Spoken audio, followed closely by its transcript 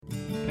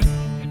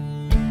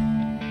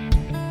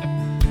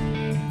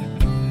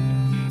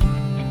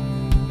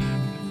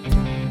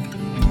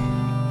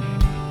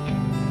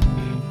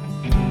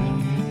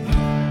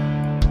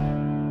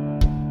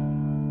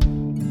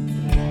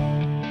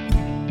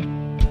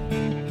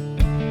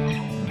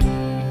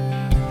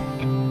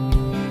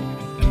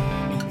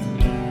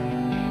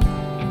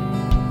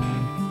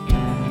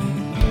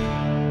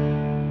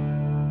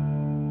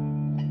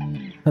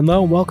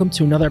Hello and welcome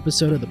to another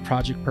episode of the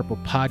Project Purple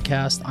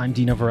podcast. I'm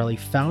Dino Varelli,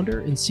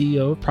 founder and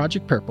CEO of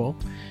Project Purple.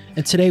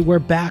 And today we're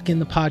back in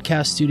the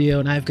podcast studio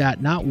and I've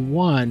got not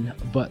one,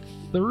 but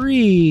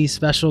three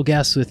special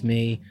guests with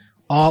me,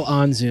 all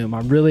on Zoom.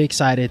 I'm really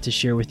excited to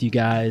share with you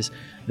guys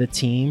the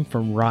team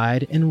from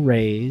Ride and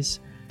Raise,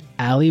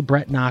 Ali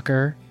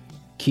Brettnacher,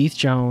 Keith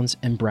Jones,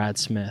 and Brad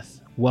Smith.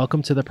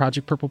 Welcome to the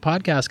Project Purple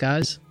podcast,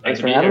 guys.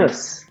 Thanks for having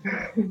us.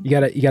 We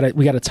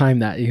gotta time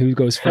that. Who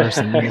goes first?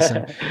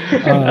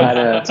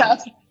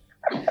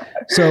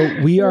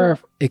 So we are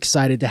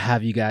excited to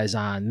have you guys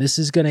on. This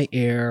is going to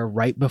air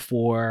right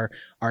before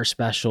our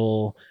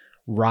special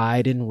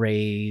Ride and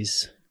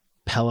Raise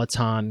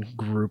Peloton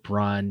group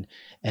run.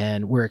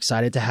 And we're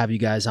excited to have you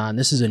guys on.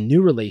 This is a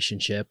new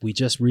relationship. We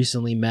just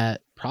recently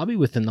met, probably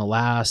within the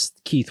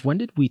last, Keith, when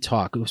did we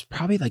talk? It was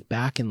probably like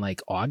back in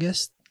like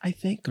August, I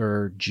think,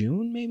 or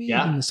June, maybe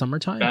in the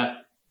summertime.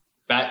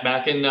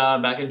 Back in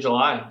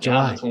July.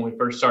 Yeah, that's when we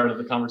first started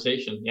the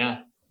conversation.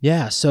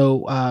 Yeah.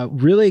 So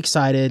really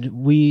excited.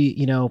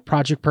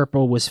 Project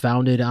Purple was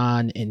founded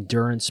on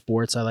endurance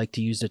sports. I like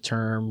to use the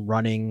term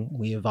running.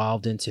 We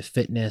evolved into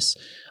fitness.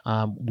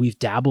 We've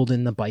dabbled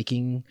in the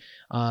biking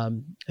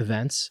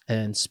events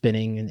and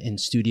spinning in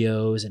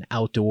studios and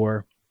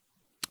outdoor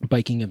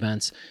biking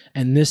events.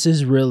 And this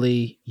is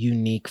really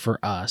unique for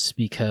us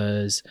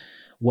because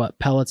what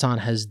Peloton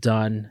has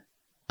done,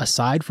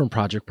 aside from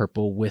Project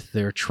Purple with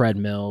their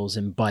treadmills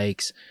and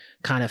bikes,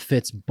 kind of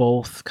fits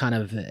both kind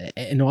of,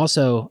 and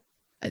also,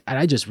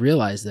 I just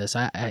realized this,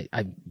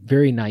 I'm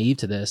very naive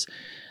to this,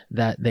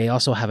 that they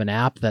also have an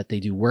app that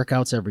they do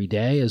workouts every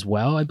day as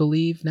well, I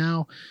believe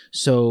now.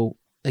 So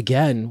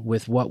again,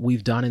 with what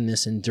we've done in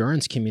this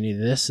endurance community,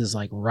 this is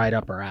like right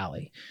up our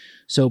alley.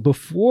 So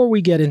before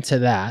we get into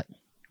that,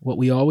 what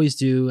we always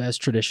do as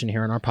tradition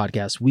here on our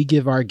podcast, we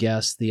give our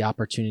guests the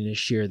opportunity to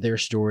share their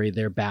story,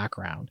 their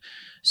background.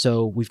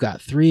 So we've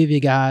got three of you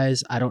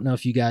guys. I don't know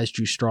if you guys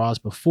drew straws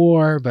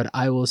before, but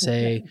I will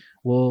say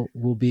we'll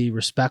be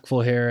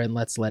respectful here and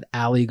let's let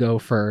Ali go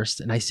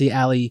first. And I see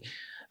Ali,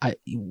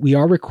 we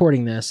are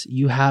recording this.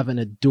 You have an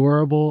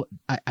adorable,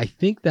 I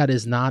think that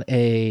is not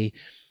a,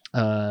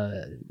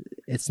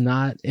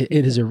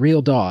 it is a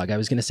real dog. I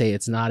was going to say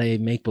it's not a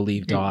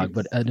make-believe dog,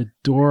 but an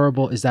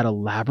adorable, is that a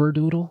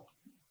Labradoodle?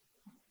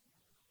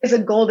 It's a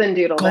golden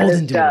doodle. That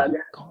is Doug.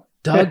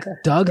 Doug yeah.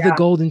 The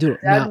golden doodle.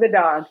 Doug the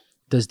dog.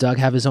 Does Doug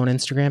have his own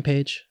Instagram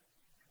page?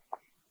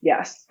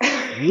 Yes.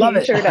 Love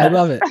it. Sure I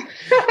love it.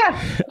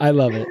 I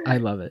love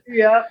it.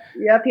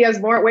 Yep. He has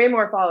way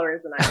more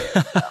followers than I do.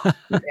 So,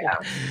 yeah.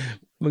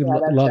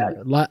 Love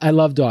it. I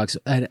love dogs.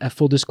 And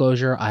full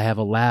disclosure, I have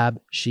a lab.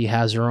 She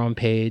has her own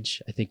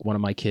page. I think one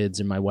of my kids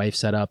and my wife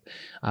set up.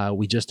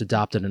 We just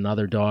adopted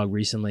another dog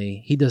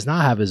recently. He does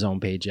not have his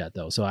own page yet,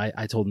 though. So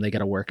I told him they got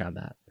to work on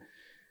that.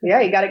 Yeah,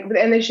 you got to,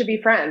 and they should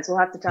be friends. We'll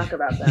have to talk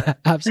about that.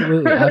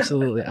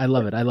 Absolutely. I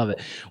love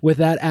it. With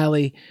that,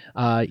 Ali,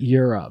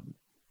 you're up.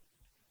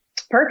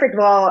 Perfect.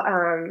 Well,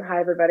 hi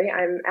everybody.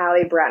 I'm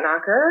Ali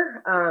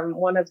Brettnacher,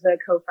 one of the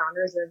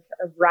co-founders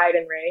of Ride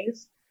and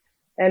Raise.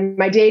 And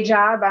my day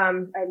job,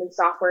 I'm in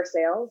software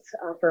sales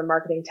for a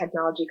marketing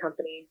technology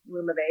company,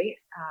 Room of Eight.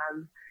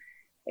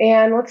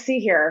 And let's see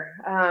here.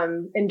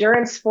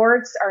 Endurance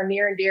sports are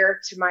near and dear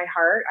to my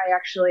heart. I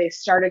actually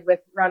started with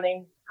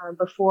running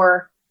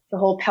before the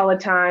whole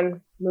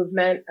Peloton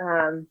movement.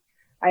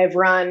 I have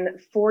run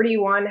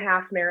 41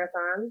 half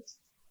marathons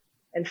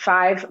and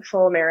 5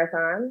 full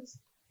marathons.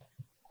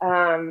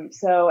 And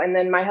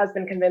then my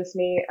husband convinced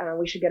me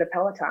we should get a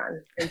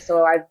Peloton. And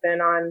so I've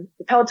been on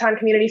the Peloton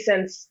community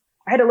since,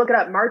 I had to look it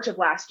up, March of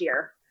last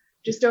year.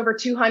 Just over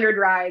 200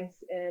 rides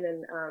in,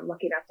 and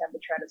lucky enough to have the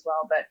tread as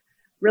well, but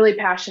really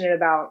passionate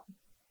about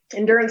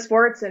endurance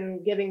sports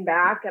and giving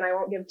back. And I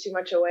won't give too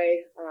much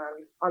away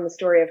on the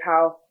story of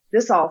how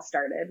this all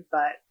started,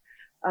 but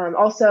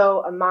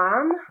also a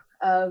mom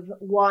of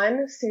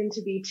 1, soon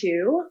to be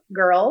 2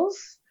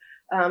 girls,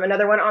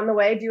 another one on the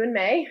way, due in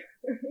May.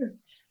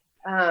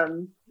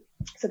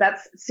 So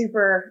that's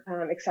super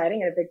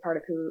exciting and a big part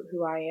of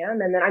who I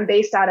am. And then I'm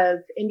based out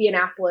of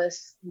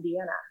Indianapolis,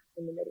 Indiana,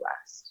 in the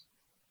Midwest.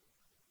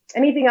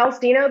 Anything else,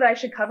 Dino, that I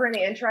should cover in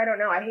the intro? I don't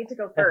know. I hate to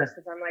go first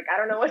because I'm like, I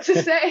don't know what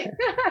to say.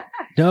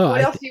 No,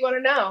 what else do you want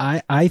to know?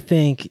 I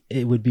think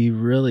it would be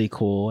really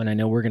cool, and I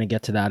know we're going to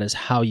get to that, is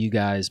how you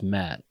guys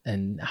met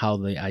and how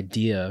the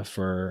idea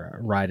for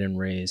Ride and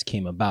Raise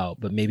came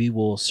about. But maybe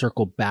we'll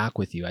circle back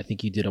with you. I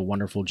think you did a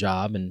wonderful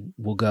job, and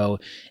we'll go,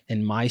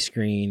 and my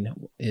screen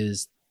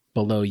is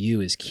below you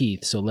is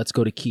Keith. So let's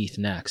go to Keith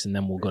next, and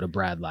then we'll go to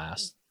Brad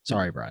last.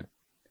 Sorry, Brad.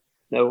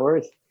 No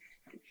worries.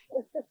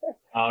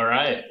 All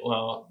right.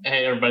 Well,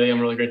 hey, everybody.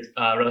 I'm really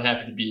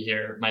happy to be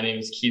here. My name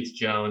is Keith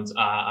Jones,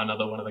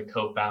 another one of the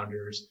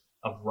co-founders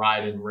of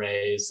Ride and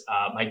Raise.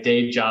 My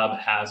day job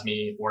has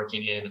me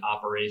working in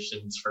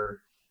operations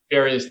for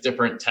various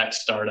different tech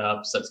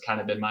startups. That's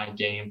kind of been my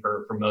game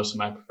for most of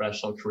my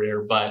professional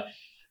career. But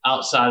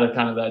outside of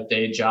kind of that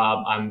day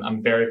job,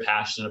 I'm very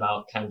passionate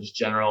about kind of just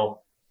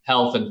general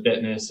health and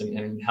fitness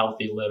and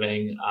healthy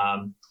living.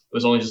 It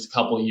was only just a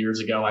couple of years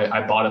ago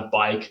I bought a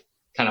bike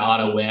kind of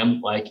on a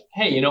whim, like,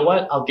 hey, you know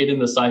what? I'll get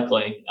into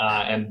cycling.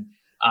 And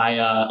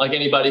I, like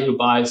anybody who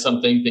buys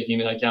something thinking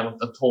like, yeah, I'm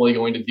totally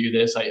going to do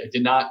this. I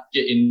did not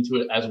get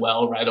into it as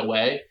well right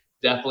away.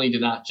 Definitely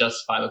did not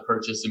justify the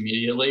purchase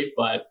immediately.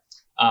 But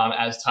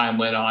as time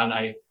went on,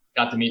 I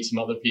got to meet some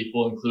other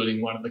people,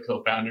 including one of the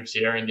co-founders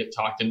here, and get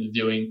talked into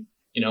doing,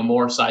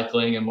 more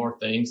cycling and more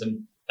things.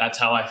 And that's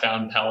how I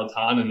found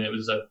Peloton. And it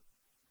was a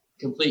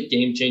complete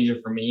game changer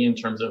for me in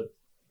terms of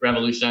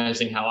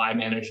revolutionizing how I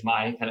manage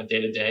my kind of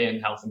day-to-day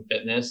and health and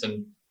fitness,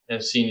 and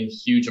have seen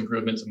huge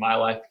improvements in my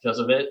life because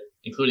of it,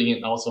 including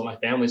in also my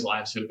family's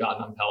lives who have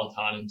gotten on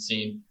Peloton and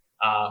seen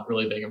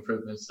really big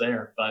improvements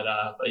there. But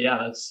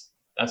yeah,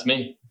 that's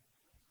me.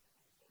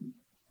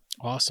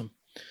 Awesome.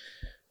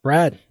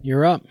 Brad,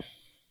 you're up.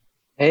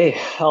 Hey,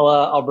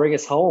 I'll bring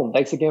us home.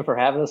 Thanks again for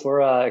having us.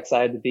 We're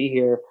excited to be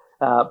here.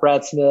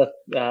 Brad Smith,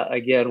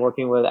 again,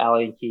 working with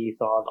Allie and Keith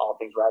on all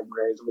things Ride and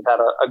Race. We've had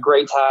a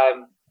great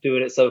time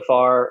doing it so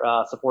far,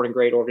 supporting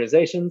great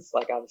organizations,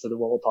 like obviously the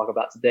one we'll talk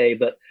about today.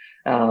 But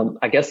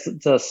I guess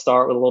to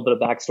start with a little bit of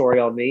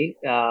backstory on me,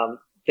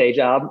 day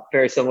job,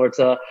 very similar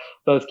to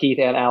both Keith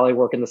and Allie,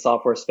 work in the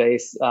software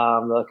space.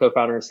 The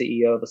co-founder and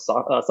CEO of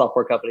a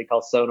software company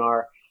called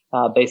Sonar,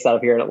 based out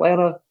of here in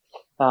Atlanta.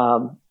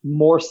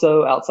 More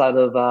so outside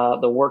of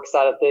the work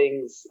side of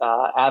things,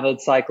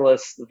 avid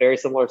cyclist, very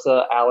similar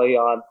to Allie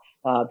on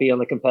being on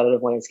the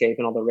competitive landscape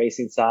and on the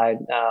racing side.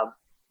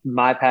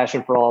 My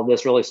passion for all of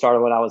this really started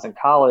when I was in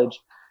college.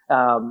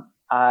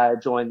 I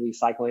joined the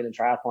cycling and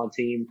triathlon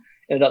team,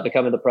 ended up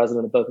becoming the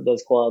president of both of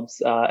those clubs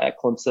at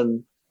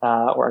Clemson,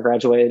 where I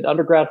graduated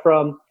undergrad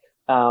from.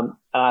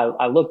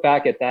 I look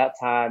back at that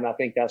time, I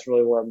think that's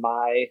really where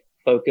my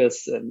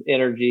focus and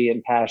energy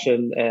and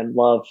passion and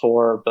love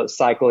for both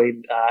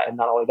cycling and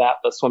not only that,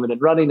 but swimming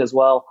and running as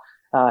well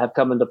have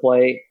come into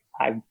play.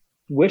 I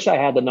wish I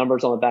had the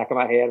numbers on the back of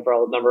my hand for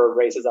all the number of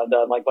races I've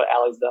done, like what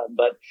Allie's done.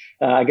 But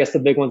I guess the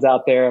big ones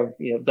out there,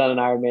 done an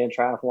Ironman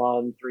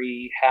triathlon,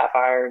 3 half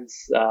irons,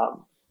 a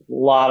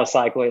lot of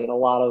cycling and a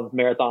lot of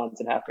marathons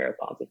and half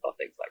marathons and fun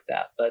things like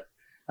that.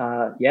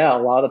 But yeah, a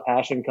lot of the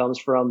passion comes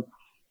from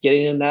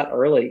getting in that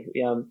early,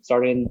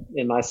 starting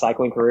in my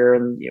cycling career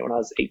and when I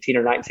was 18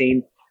 or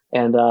 19,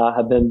 and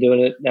have been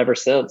doing it ever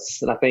since.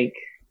 And I think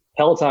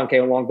Peloton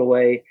came along the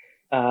way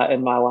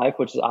in my life,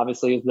 which is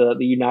obviously the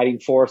uniting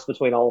force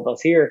between all of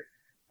us here.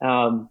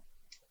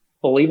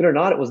 Believe it or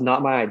not, it was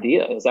not my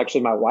idea. It was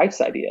actually my wife's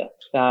idea.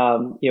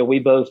 We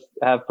both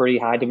have pretty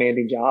high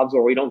demanding jobs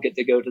where we don't get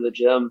to go to the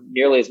gym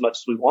nearly as much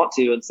as we want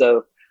to. And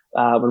so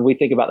when we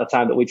think about the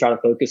time that we try to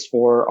focus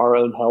for our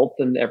own health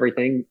and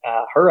everything,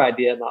 her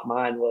idea, not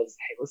mine, was,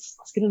 hey, let's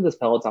get into this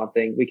Peloton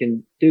thing. We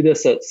can do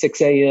this at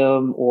 6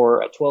 a.m.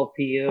 or at 12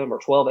 p.m. or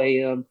 12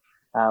 a.m.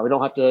 We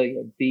don't have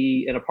to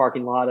be in a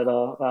parking lot at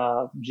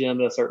a gym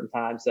at a certain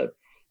time. So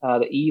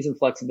the ease and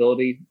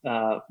flexibility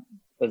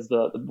was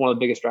one of the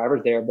biggest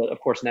drivers there. But of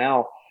course,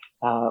 now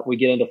we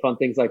get into fun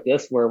things like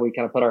this where we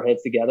kind of put our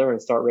heads together and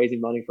start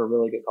raising money for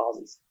really good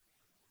causes.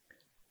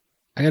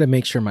 I got to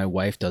make sure my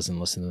wife doesn't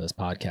listen to this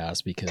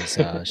podcast because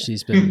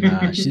she's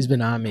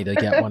been on me to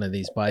get one of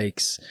these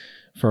bikes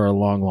for a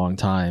long, long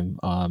time.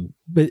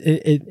 But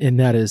and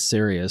that is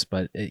serious.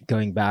 But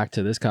going back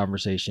to this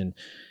conversation,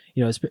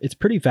 it's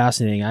pretty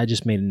fascinating. I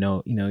just made a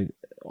note.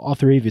 All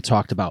three of you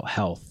talked about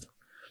health.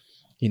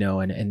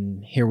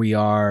 And here we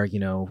are.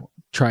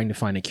 Trying to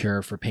find a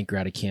cure for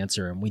pancreatic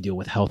cancer, and we deal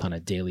with health on a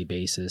daily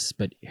basis.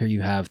 But here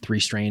you have 3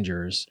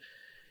 strangers,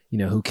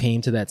 who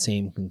came to that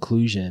same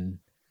conclusion.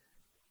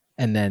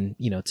 And then,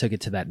 took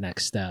it to that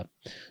next step.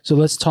 So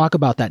let's talk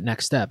about that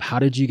next step. How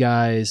did you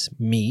guys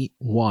meet,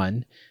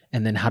 one?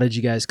 And then how did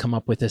you guys come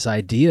up with this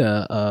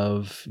idea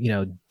of,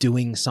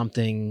 doing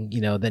something,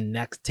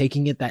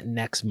 taking it that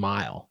next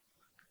mile?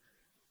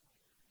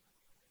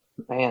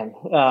 Man.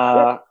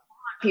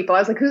 People, I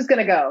was like, who's going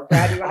to go?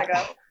 Brad, you want to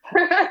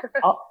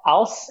go?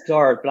 I'll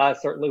start, but I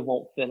certainly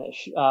won't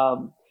finish.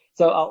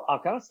 So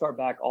I'll kind of start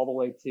back all the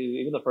way to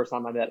even the first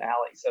time I met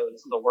Allie. So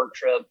this was a work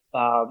trip.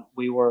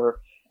 We were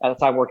at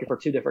the time working for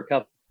 2 different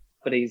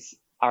companies.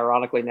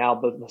 Ironically, now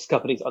both those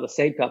companies are the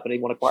same company,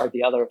 one acquired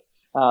the other.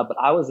 But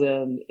I was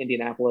in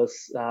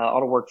Indianapolis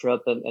on a work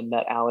trip and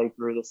met Allie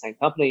through the same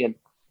company.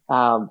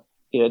 And,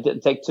 it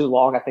didn't take too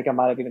long. I think I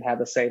might have even had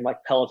the same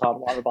Peloton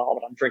water bottle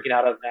that I'm drinking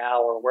out of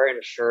now or wearing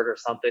a shirt or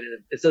something.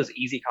 And it's those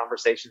easy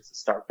conversations that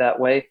start that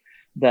way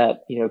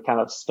that, kind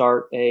of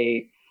start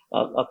a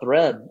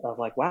thread of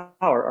wow,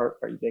 are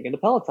you big into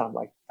Peloton?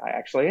 I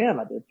actually am.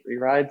 I did 3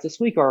 rides this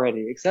week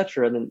already,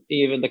 etc. And then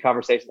even the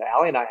conversation that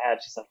Allie and I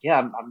had, she's like, yeah,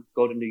 I'm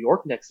going to New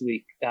York next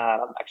week.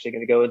 I'm actually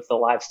going to go into the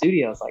live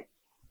studio. I was like,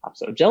 I'm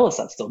so jealous.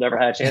 I've still never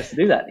had a chance to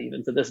do that.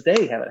 Even to this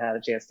day, haven't had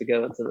a chance to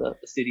go into the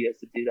studios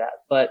to do that.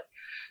 But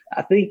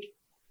I think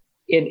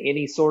in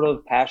any sort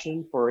of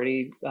passion for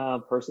any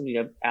person,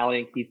 Allie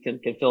and Keith can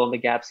fill in the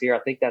gaps here. I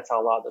think that's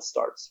how a lot of this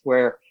starts,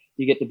 where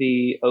you get to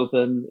be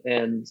open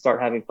and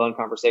start having fun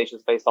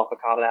conversations based off of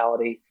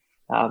commonality.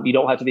 You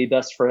don't have to be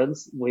best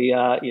friends.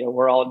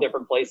 We're all in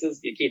different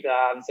places. You keep an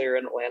eye on us here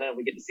in Atlanta and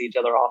we get to see each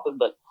other often,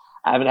 but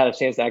I haven't had a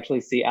chance to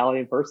actually see Allie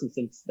in person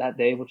since that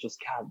day, which was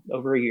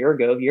over a year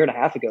and a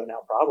half ago now,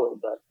 probably.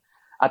 But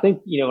I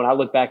think, when I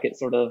look back at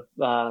sort of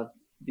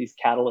these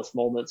catalyst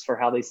moments for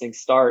how these things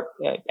start,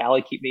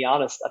 Allie, keep me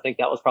honest, I think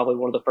that was probably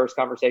one of the first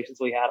conversations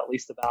we had, at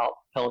least about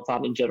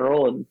Peloton in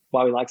general and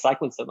why we like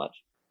cycling so much.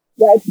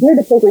 Yeah, it's weird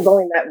to think we've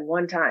only met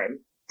one time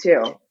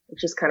too,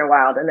 which is kind of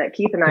wild, and that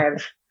Keith and I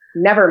have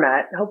never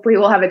met. Hopefully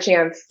we'll have a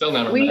chance. Still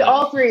never we met.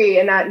 All three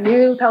in that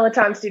new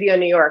Peloton studio in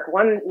New York.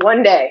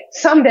 One day,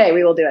 someday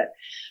we will do it.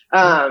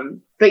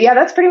 But yeah,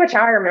 that's pretty much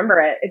how I remember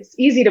it. It's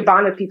easy to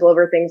bond with people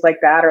over things like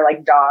that, or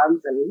like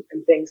dogs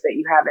and things that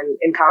you have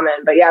in common.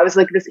 But yeah, it was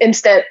like this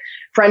instant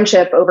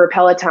friendship over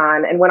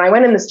Peloton. And when I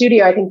went in the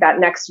studio, I think that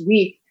next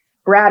week,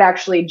 Brad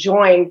actually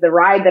joined the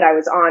ride that I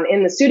was on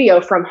in the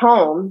studio from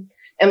home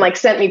and like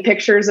sent me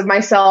pictures of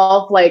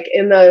myself like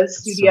in the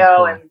studio. So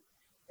cool.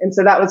 And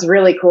so that was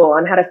really cool,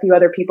 and had a few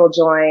other people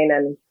join.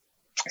 And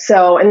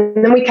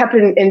then we kept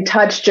in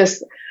touch.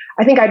 Just,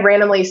 I think I'd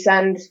randomly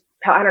send,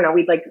 I don't know,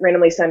 we'd like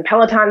randomly send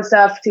Peloton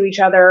stuff to each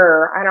other,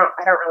 or I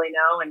don't really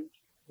know.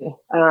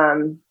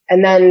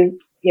 And then,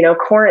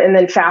 and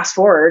then fast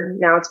forward,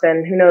 now it's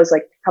been, who knows,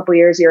 like a couple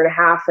years, year and a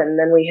half. And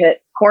then we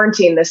hit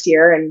quarantine this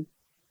year, and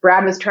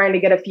Brad was trying to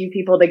get a few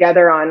people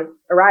together on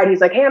a ride. He's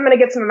like, hey, I'm going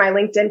to get some of my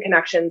LinkedIn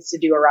connections to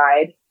do a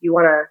ride. You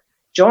want to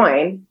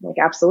join? I'm like,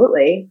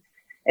 absolutely.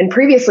 And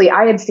previously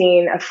I had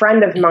seen a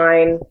friend of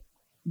mine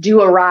do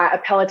a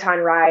Peloton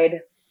ride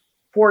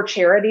for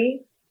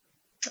charity.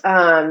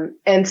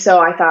 And so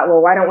I thought,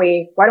 well, why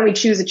don't we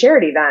choose a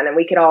charity then? And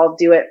we could all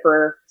do it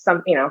for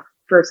some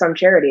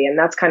charity. And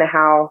that's kind of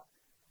how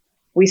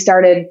we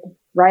started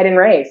Ride and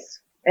Race.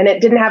 And it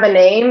didn't have a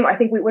name. I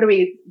think we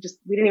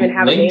didn't even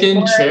have LinkedIn a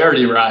name for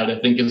charity ride, I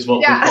think is what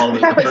we called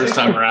it the first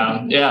time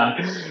around. Yeah.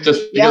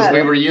 Just because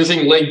we were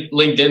using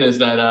LinkedIn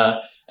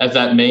as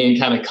that main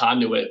kind of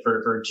conduit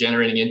for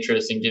generating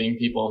interest and getting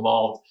people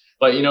involved.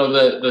 But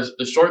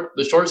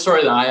the short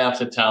story that I have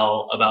to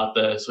tell about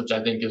this, which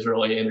I think is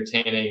really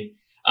entertaining,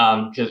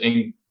 and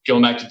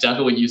going back to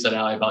definitely what you said,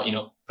 Allie, about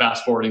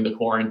fast forwarding the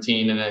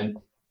quarantine and then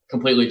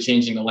completely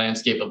changing the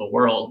landscape of the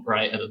world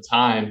right at the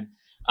time.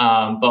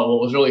 But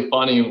what was really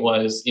funny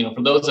was,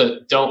 for those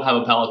that don't have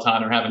a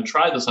Peloton or haven't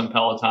tried this on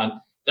Peloton,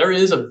 there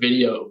is a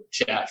video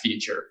chat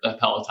feature that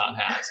Peloton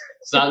has.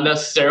 It's not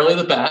necessarily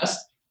the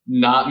best.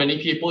 Not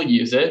many people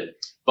use it.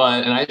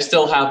 And I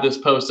still have this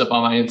post up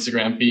on my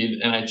Instagram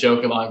feed, and I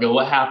joke about,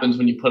 what happens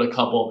when you put a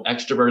couple of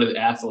extroverted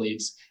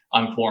athletes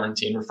on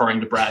quarantine, referring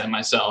to Brad and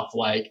myself.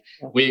 Like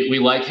we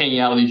like hanging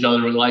out with each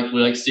other. We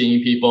like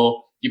seeing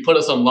people. You put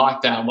us on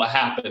lockdown, what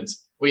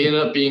happens? We end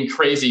up being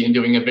crazy and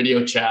doing a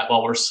video chat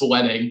while we're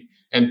sweating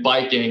and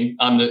biking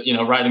on the,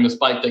 riding this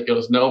bike that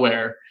goes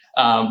nowhere.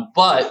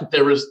 But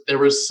there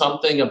was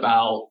something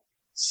about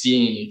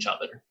seeing each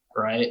other,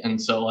 right? And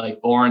so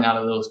like born out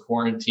of those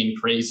quarantine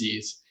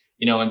crazies,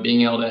 and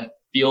being able to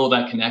feel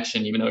that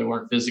connection, even though we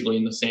weren't physically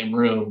in the same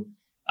room,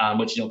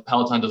 which,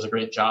 Peloton does a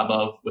great job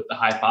of with the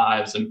high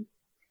fives and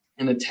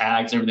the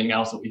tags and everything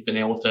else that we've been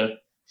able to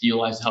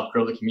utilize to help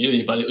grow the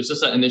community. But it was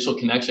just that initial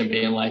connection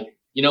being like,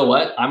 you know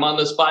what, I'm on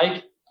this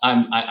bike.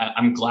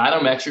 I'm glad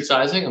I'm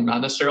exercising. I'm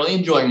not necessarily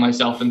enjoying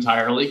myself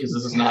entirely because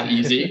this is not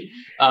easy,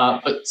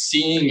 but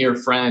seeing your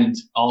friend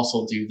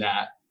also do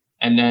that.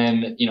 And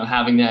then,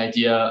 having the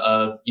idea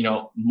of,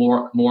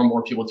 more and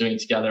more people doing it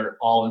together,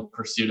 all in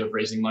pursuit of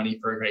raising money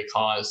for a great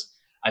cause,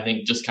 I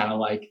think just kind of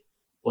like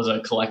was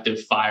a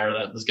collective fire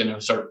that was going to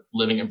start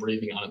living and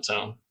breathing on its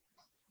own.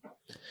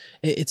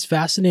 It's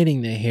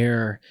fascinating to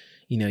hear,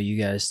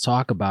 you guys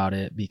talk about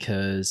it,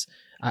 because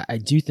I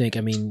do think,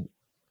 I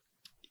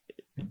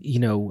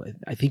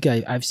think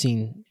I've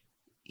seen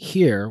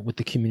here with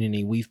the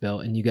community we've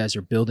built, and you guys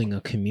are building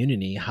a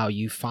community, how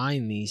you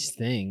find these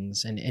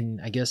things. And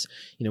I guess,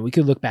 we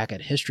could look back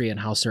at history and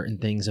how certain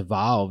things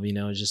evolve,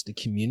 just the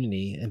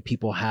community, and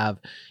people have,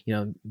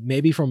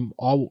 maybe from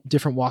all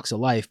different walks of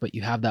life, but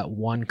you have that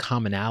one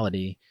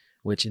commonality,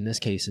 which in this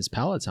case is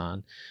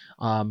Peloton.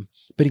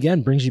 But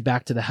again, brings you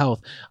back to the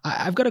health.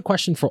 I've got a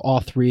question for all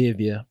three of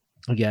you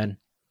again.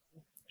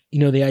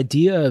 The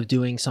idea of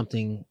doing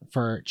something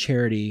for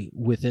charity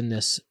within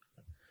this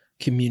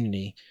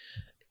community.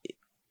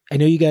 I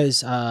know you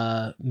guys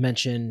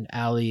mentioned,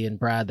 Allie and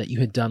Brad, that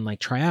you had done like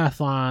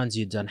triathlons,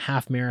 you'd done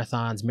half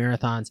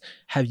marathons.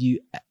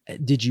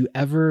 Did you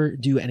ever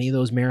do any of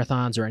those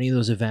marathons or any of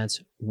those events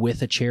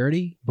with a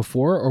charity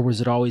before, or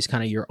was it always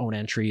kind of your own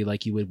entry?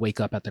 Like you would wake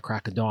up at the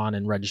crack of dawn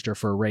and register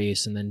for a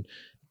race, and then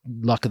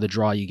luck of the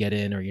draw, you get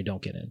in or you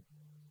don't get in?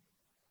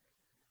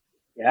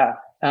 Yeah.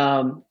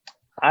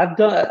 I've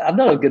done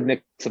a good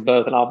mix of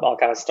both, and I'll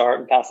kind of start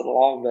and pass it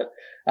along. But,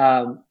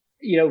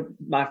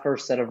 my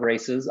first set of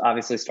races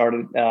obviously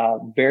started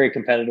very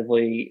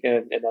competitively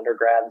in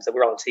undergrad. And so we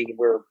were on a team.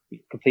 We were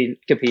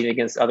competing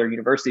against other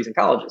universities and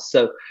colleges.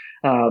 So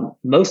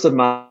most of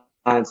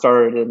mine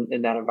started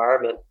in that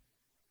environment.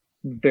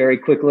 Very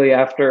quickly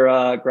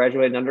after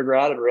graduating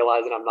undergrad and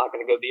realizing I'm not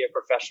going to go be a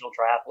professional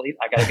triathlete,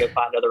 I got to go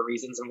find other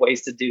reasons and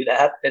ways to do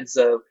that. And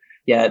so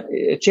yeah,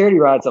 charity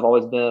rides have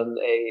always been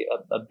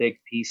a big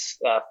piece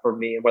for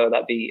me, whether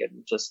that be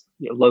in just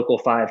local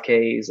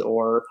 5Ks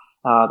or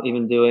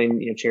even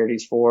doing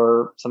charities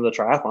for some of the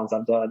triathlons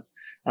I've done.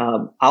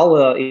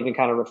 I'll even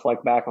kind of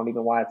reflect back on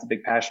even why it's a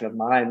big passion of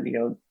mine.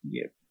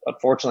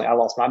 Unfortunately, I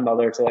lost my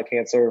mother to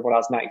cancer when I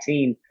was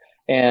 19.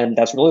 And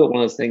that's really one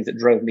of those things that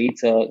drove me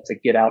to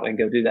get out and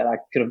go do that. I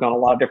could have gone a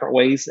lot of different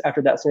ways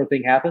after that sort of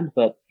thing happened.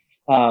 But,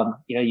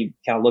 you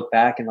kind of look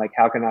back and like,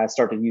 how can I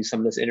start to use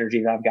some of this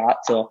energy that I've got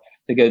to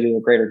go do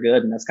a greater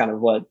good? And that's kind of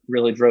what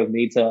really drove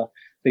me to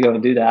go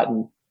and do that.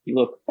 And you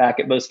look back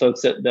at most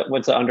folks that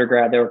went to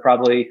undergrad, they were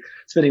probably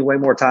spending way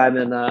more time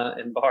in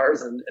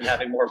bars and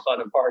having more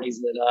fun and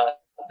parties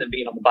than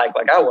being on the bike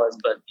like I was.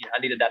 But I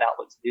needed that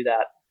outlet to do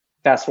that.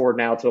 Fast forward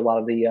now to a lot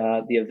of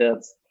the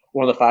events.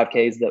 One of the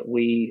 5Ks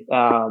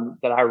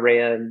that I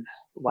ran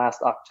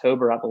last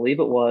October, I believe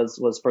it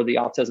was for the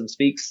Autism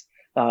Speaks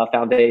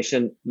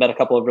Foundation. Met a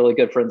couple of really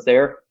good friends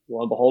there.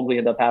 Lo and behold, we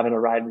end up having a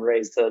ride and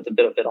raise to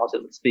benefit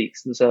Autism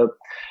Speaks. And so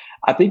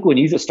I think when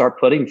you just start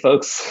putting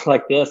folks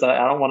like this,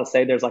 I don't want to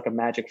say there's like a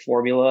magic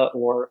formula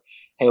or,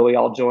 hey, we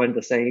all joined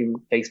the same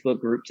Facebook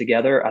group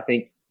together. I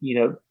think,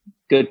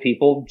 good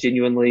people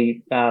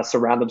genuinely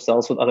surround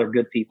themselves with other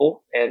good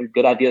people, and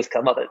good ideas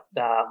come of it.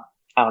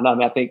 I don't know. I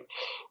mean, I think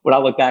when I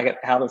look back at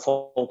how this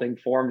whole thing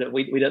formed,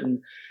 we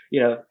didn't,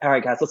 all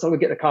right, guys, let's all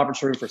get in a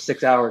conference room for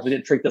 6 hours. We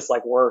didn't treat this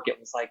like work. It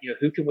was like,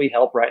 who can we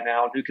help right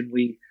now? And who can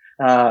we,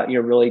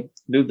 really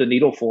move the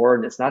needle for?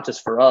 And it's not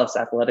just for us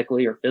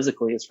athletically or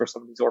physically. It's for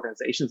some of these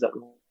organizations that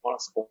we want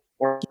to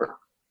support.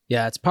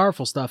 Yeah, it's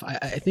powerful stuff.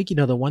 I think,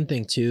 the one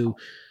thing too,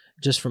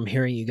 just from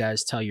hearing you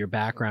guys tell your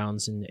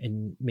backgrounds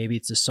and maybe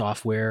it's a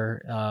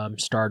software,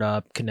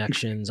 startup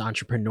connections,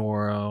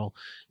 entrepreneurial,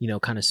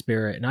 kind of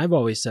spirit. And I've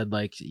always said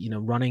like,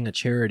 running a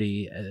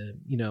charity,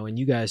 and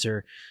you guys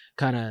are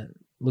kind of,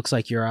 looks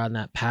like you're on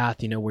that path,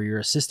 where you're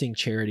assisting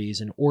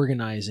charities and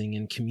organizing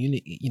and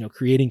community,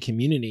 creating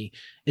community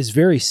is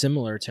very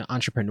similar to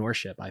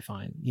entrepreneurship. I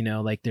find,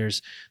 like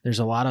there's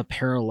a lot of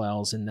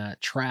parallels in that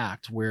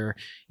tract where,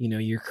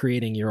 you're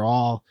creating, you're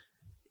all,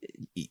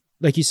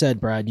 like you said,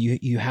 Brad,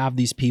 you have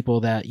these people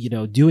that,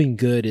 doing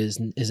good is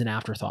an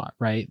afterthought,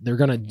 right? They're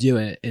going to do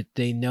it.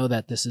 They know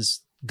that this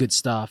is good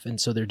stuff. And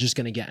so they're just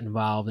going to get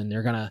involved and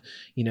they're going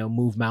to,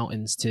 move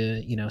mountains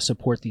to,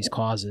 support these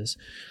causes,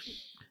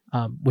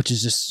 which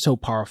is just so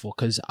powerful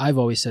because I've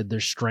always said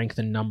there's strength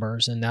in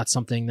numbers. And that's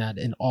something that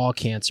in all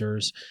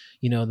cancers,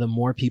 the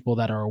more people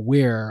that are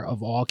aware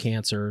of all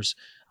cancers,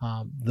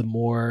 the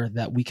more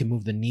that we can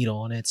move the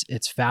needle. And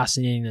it's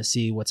fascinating to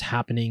see what's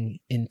happening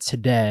in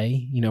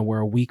today. We're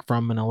a week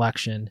from an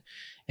election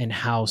and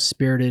how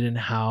spirited and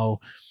how,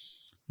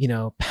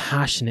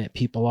 passionate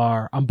people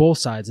are on both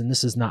sides. And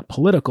this is not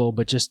political,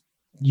 but just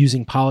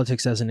using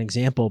politics as an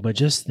example. But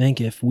just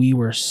think if we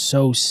were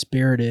so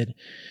spirited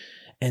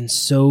and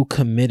so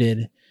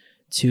committed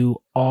to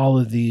all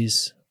of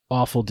these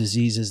awful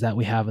diseases that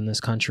we have in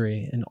this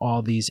country and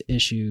all these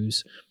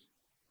issues,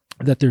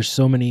 that there's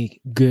so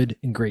many good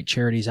and great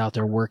charities out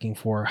there working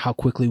for how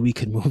quickly we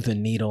could move the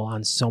needle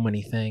on so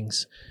many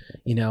things.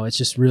 It's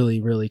just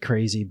really, really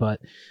crazy.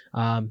 But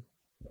I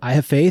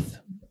have faith.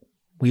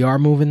 We are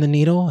moving the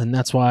needle. And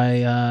that's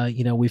why,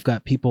 we've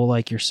got people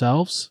like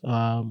yourselves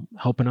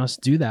helping us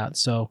do that.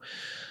 So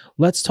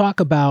let's talk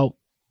about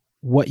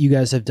what you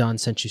guys have done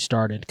since you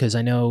started, because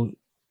I know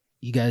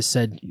you guys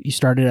said you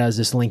started as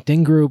this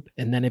LinkedIn group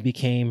and then it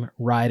became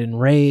Ride and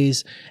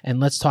Raise. And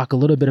let's talk a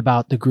little bit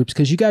about the groups,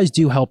 because you guys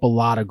do help a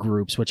lot of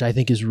groups, which I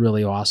think is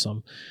really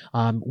awesome.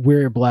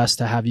 We're blessed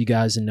to have you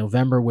guys in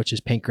November, which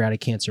is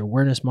Pancreatic Cancer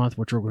Awareness Month,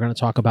 which we're going to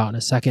talk about in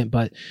a second.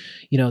 But,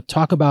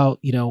 talk about,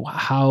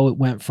 how it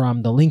went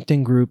from the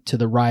LinkedIn group to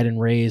the Ride and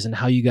Raise and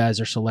how you guys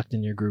are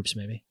selecting your groups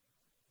maybe.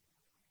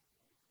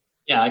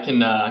 Yeah, I can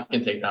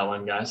take that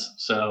one, guys.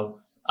 So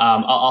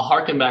I'll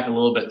harken back a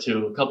little bit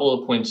to a couple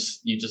of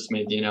points you just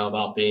made, Dino,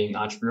 about being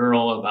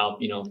entrepreneurial, about,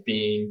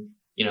 being,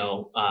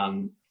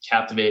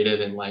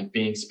 captivated and like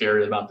being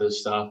spirited about this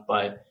stuff.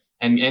 But,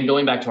 and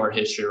going back to our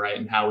history, right,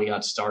 and how we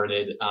got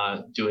started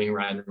doing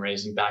Ride and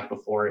Raising back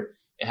before it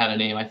had a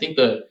name. I think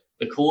the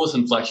coolest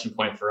inflection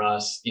point for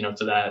us,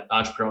 to that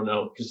entrepreneurial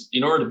note, because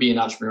in order to be an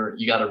entrepreneur,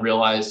 you got to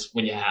realize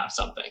when you have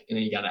something and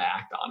then you got to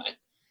act on it.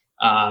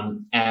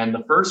 And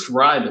the first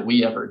ride that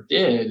we ever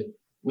did,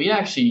 we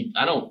actually,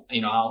 I don't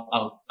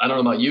know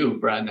about you,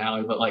 Brad and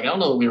Allie, but like, I don't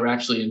know that we were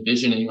actually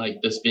envisioning like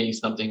this being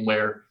something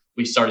where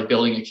we started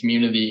building a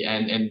community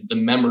and the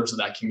members of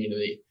that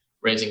community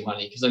raising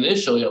money. Because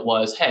initially it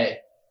was, hey,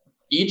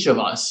 each of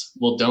us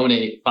will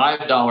donate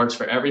 $5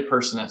 for every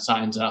person that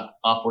signs up,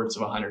 upwards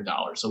of $100.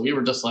 So we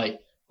were just like,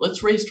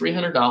 let's raise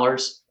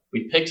 $300.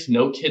 We picked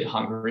No Kid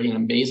Hungry, an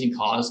amazing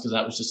cause, because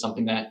that was just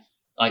something that,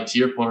 like to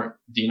your point,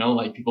 Dino,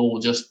 like people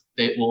will just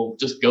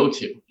go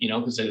to,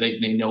 because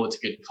they know it's a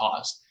good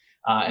cause.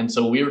 And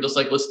so we were just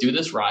like, let's do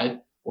this ride.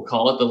 We'll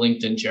call it the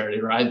LinkedIn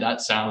charity ride.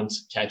 That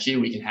sounds catchy.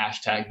 We can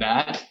hashtag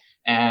that.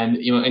 And,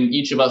 and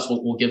each of us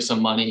will give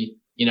some money,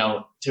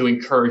 to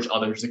encourage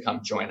others to come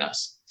join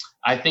us.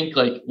 I think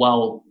like,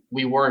 while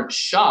we weren't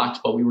shocked,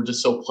 but we were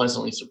just so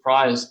pleasantly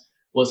surprised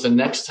was the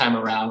next time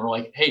around, we're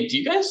like, hey, do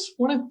you guys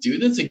want to do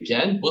this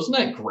again? Wasn't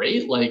that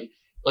great? Like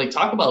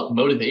talk about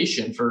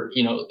motivation for,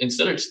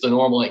 instead of just the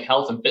normal like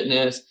health and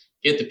fitness,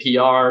 get the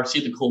PR, see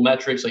the cool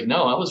metrics. Like,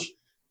 no, I was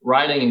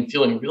riding and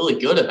feeling really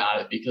good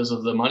about it because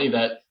of the money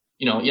that,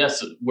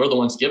 yes, we're the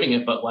ones giving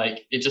it, but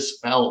like it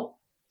just felt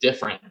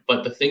different.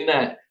 But the thing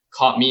that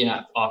caught me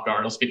off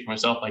guard, I'll speak for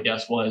myself, I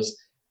guess, was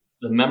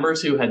the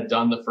members who had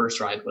done the first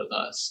ride with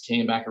us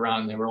came back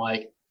around and they were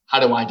like, how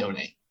do I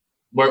donate?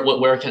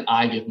 Where can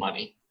I give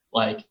money?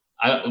 Like,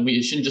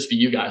 it shouldn't just be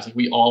you guys. Like,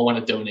 we all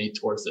want to donate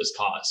towards this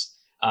cause.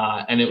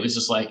 And it was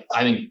just like,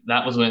 I think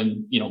that was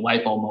when,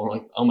 light bulb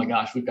moment, like, oh my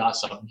gosh, we've got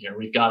something here.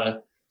 We've got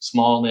a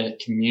small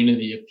knit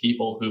community of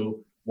people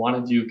who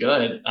want to do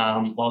good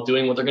while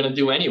doing what they're going to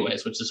do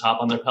anyways, which is hop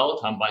on their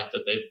Peloton bike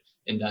that they've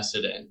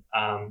invested in.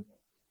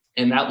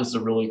 And that was the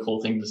really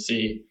cool thing to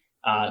see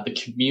the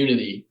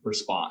community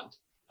respond.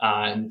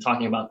 And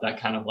talking about that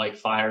kind of like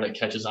fire that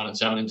catches on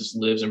its own and just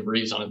lives and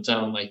breathes on its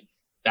own, like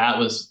that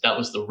was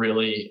the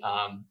really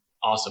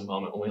awesome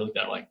moment when we looked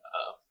at like,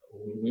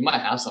 we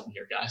might have something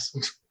here, guys.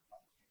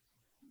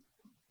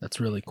 That's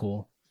really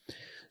cool.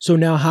 So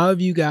now how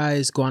have you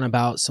guys gone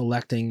about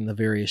selecting the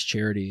various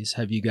charities?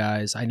 Have you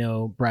guys, I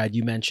know Brad,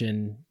 you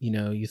mentioned,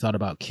 you thought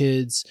about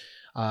kids.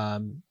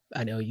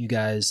 I know you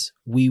guys,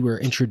 we were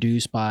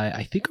introduced by,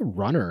 I think, a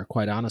runner,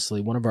 quite honestly.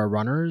 One of our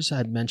runners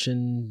had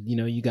mentioned,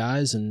 you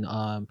guys, and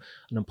an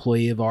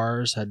employee of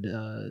ours had,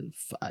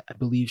 I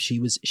believe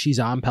she's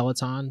on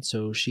Peloton.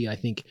 So she, I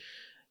think,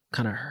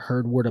 kind of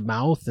heard word of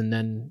mouth, and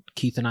then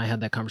Keith and I had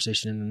that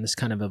conversation, and then this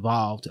kind of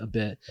evolved a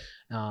bit.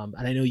 And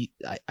I know,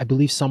 I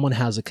believe someone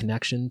has a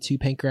connection to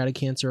pancreatic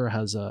cancer, or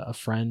has a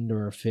friend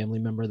or a family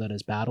member that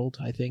has battled,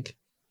 I think.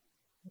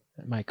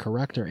 Am I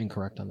correct or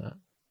incorrect on that?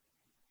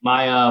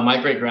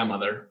 My great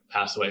grandmother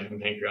passed away from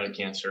pancreatic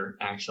cancer,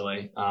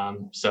 actually.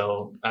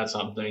 So that's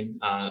something,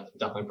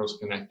 definitely personal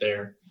connect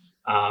there.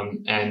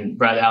 And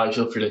Brad, Allie,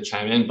 feel free to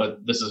chime in,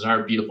 but this is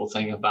our beautiful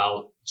thing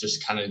about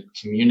just kind of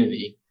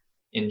community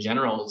in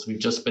general, is we've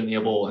just been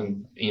able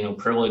and,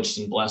 privileged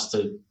and blessed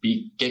to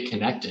get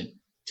connected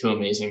to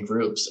amazing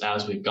groups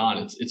as we've gone.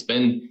 It's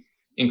been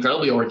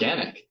incredibly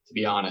organic, to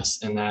be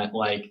honest, and that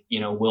like,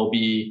 we'll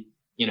be,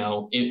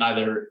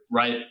 either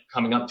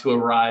coming up to a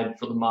ride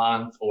for the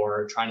month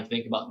or trying to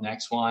think about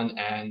next one,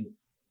 and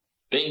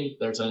bing,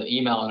 there's an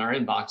email in our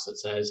inbox that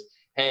says,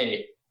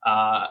 hey,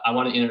 I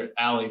want to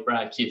Allie,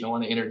 Brad, Keith, I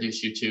want to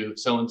introduce you to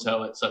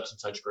so-and-so at such and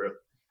such group.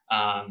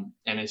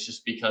 And it's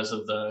just because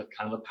of the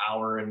kind of the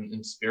power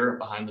and spirit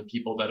behind the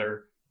people that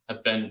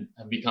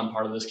have become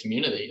part of this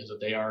community, is that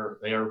they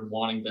are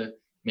wanting to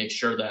make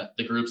sure that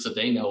the groups that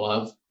they know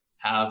of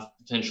have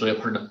potentially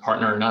a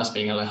partner in us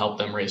being able to help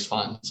them raise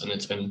funds. And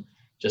it's been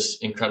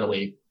just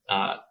incredibly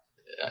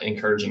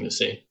encouraging to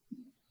see.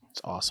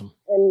 It's awesome.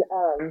 And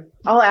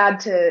I'll add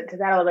to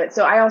that a little bit.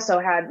 So I also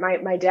had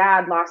my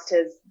dad lost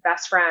his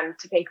best friend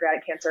to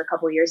pancreatic cancer a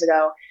couple of years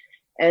ago.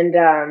 And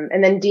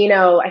then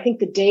Dino, I think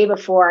the day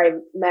before I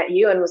met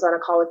you and was on a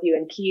call with you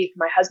and Keith,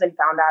 my husband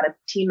found out a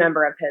team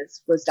member of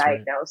his was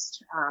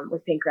diagnosed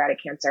with pancreatic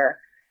cancer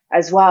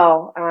as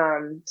well.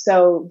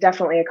 So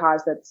definitely a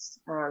cause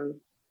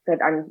that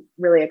I'm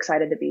really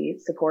excited to be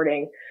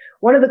supporting.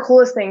 One of the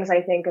coolest things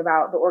I think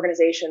about the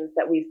organizations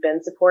that we've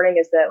been supporting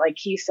is that, like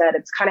he said,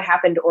 it's kind of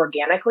happened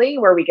organically,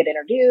 where we get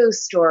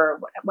introduced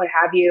or what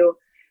have you.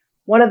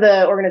 One of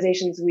the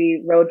organizations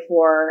we rode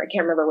for, I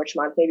can't remember which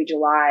month, maybe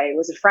July,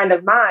 was a friend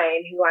of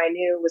mine who I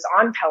knew was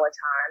on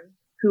Peloton,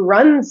 who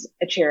runs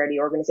a charity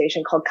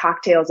organization called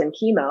Cocktails and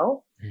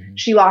Chemo. Mm-hmm.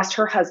 She lost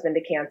her husband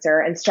to cancer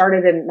and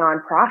started a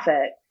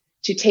nonprofit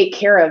to take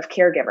care of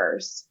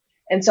caregivers.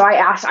 And so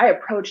I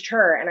approached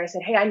her and I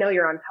said, hey, I know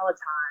you're on Peloton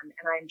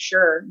and I'm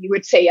sure you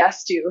would say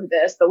yes to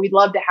this, but we'd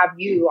love to have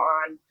you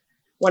on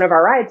one of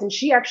our rides. And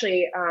she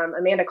actually,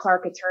 Amanda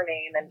Clark is her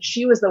name, and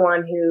she was the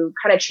one who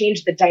kind of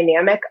changed the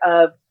dynamic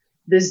of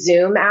the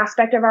Zoom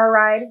aspect of our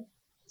ride.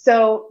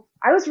 So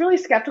I was really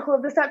skeptical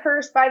of this at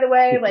first, by the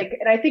way,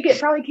 and I think it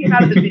probably came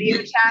out of the video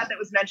chat that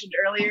was mentioned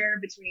earlier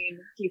between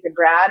Keith and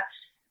Brad.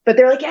 But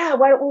they're like, yeah,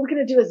 we're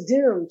going to do a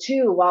Zoom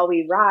too while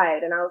we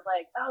ride. And I was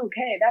like, oh,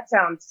 okay, that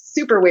sounds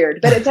super weird,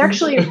 but it's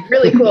actually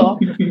really cool.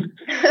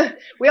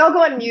 We all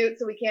go on mute,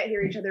 so we can't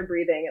hear each other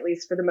breathing, at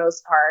least for the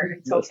most part,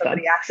 until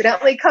somebody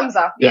accidentally comes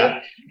off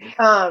mute.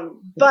 Yeah.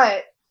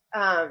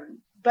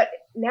 But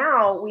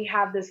now we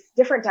have this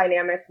different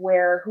dynamic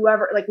where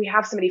whoever, like we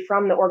have somebody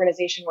from the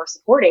organization we're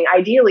supporting,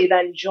 ideally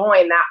then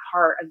join that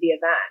part of the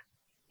event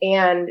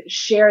and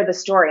share the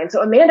story. And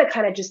so Amanda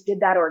kind of just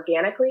did that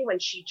organically when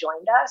she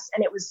joined us.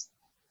 And it was,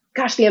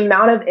 gosh, the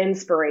amount of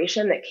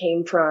inspiration that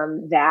came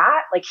from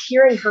that, like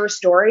hearing her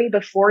story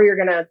before you're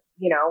going to,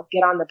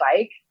 get on the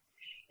bike,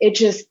 it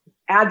just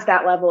adds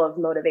that level of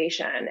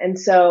motivation. And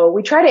so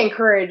we try to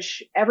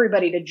encourage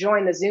everybody to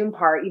join the Zoom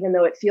part, even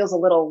though it feels a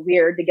little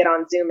weird to get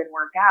on Zoom and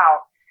work out,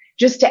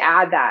 just to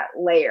add that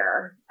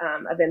layer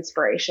of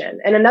inspiration.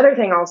 And another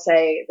thing I'll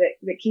say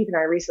that Keith and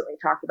I recently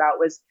talked about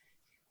was,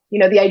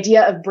 the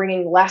idea of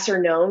bringing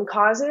lesser known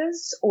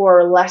causes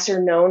or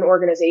lesser known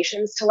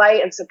organizations to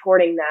light and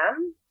supporting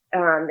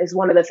them is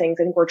one of the things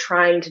I think we're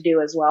trying to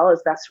do as well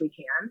as best we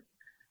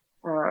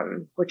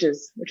can, which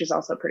is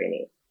also pretty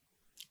neat.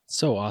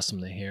 So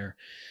awesome to hear.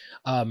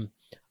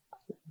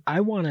 I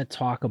want to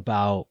talk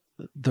about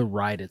the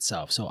ride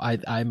itself. So I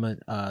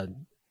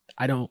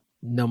don't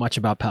know much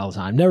about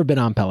Peloton. I've never been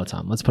on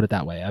Peloton. Let's put it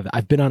that way.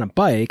 I've been on a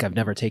bike. I've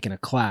never taken a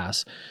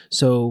class.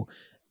 So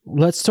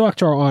let's talk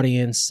to our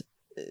audience,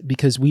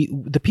 because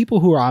the people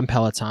who are on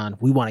Peloton,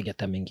 we want to get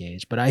them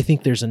engaged. But I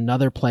think there's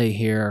another play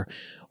here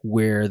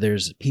where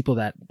there's people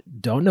that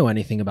don't know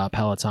anything about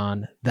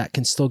Peloton that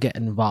can still get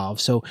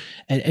involved. So,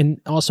 and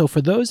also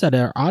for those that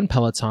are on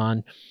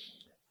Peloton,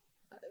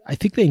 I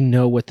think they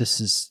know what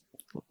this is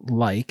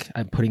like.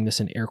 I'm putting this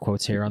in air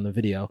quotes here on the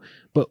video,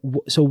 but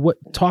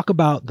talk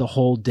about the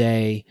whole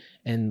day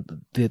and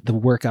the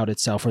workout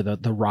itself, or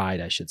the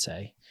ride, I should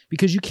say,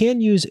 because you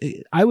can use,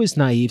 I was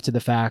naive to the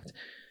fact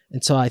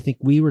until I think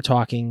we were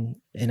talking,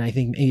 and I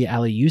think maybe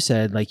Ali, you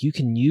said like, you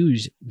can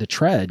use the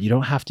tread. You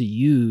don't have to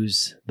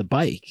use the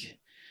bike.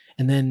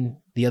 And then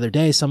the other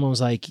day, someone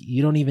was like,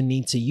 you don't even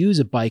need to use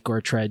a bike or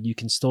a tread. You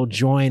can still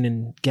join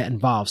and get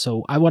involved.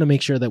 So I want to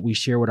make sure that we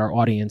share with our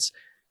audience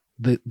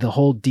the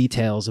whole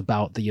details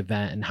about the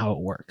event and how it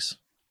works.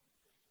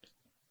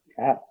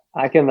 Yeah,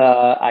 I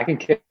can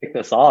kick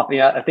this off.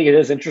 Yeah, I think it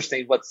is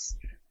interesting.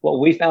 What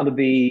we found to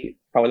be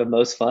probably the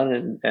most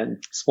fun,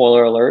 and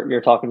spoiler alert,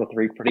 you're talking to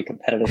three pretty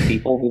competitive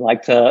people who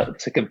like to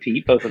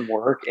compete both in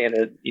work and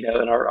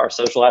in our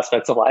social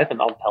aspects of life and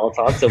on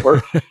Peloton. So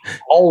we're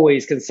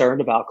always concerned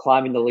about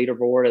climbing the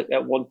leaderboard.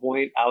 At one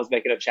point, I was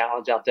making a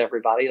challenge out to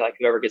everybody, like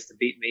whoever gets to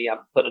beat me, I'm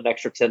putting an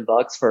extra $10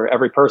 for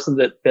every person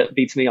that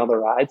beats me on the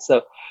ride.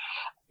 So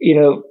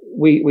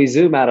we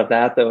zoom out of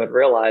that though and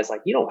realize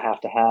like, you don't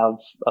have to have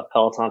a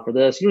Peloton for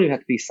this. You don't even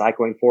have to be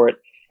cycling for it.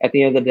 At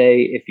the end of the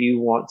day, if you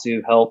want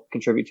to help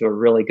contribute to a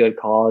really good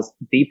cause,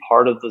 be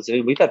part of the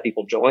Zoom. We've had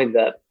people join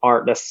that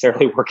aren't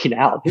necessarily working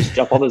out. Just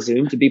jump on the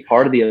Zoom to be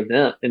part of the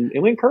event. And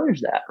we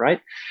encourage that,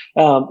 right?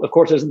 Of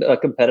course, there's a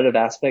competitive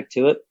aspect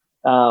to it.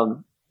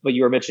 But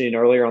you were mentioning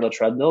earlier on the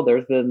treadmill,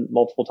 there's been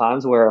multiple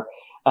times where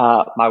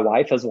my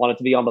wife has wanted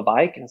to be on the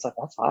bike, and it's like,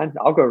 that's fine.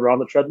 I'll go around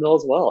the treadmill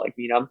as well. Like,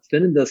 I'm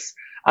spending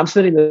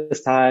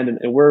this time,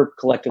 and we're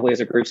collectively as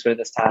a group spending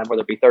this time,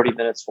 whether it be 30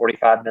 minutes,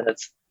 45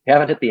 minutes. We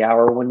haven't hit the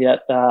hour one yet,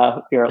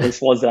 or at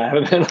least ones that I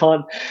haven't been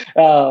on,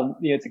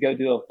 to go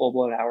do a full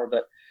blown hour.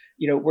 But,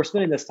 we're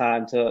spending this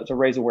time to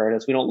raise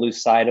awareness. We don't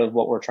lose sight of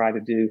what we're trying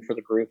to do for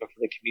the group and for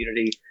the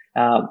community.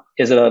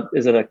 Is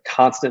it a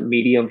constant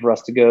medium for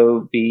us to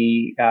go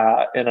be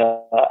in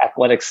a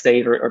athletic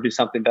state or do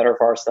something better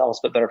for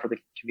ourselves, but better for the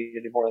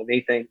community more than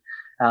anything?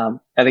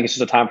 I think it's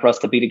just a time for us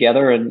to be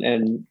together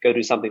and go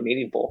do something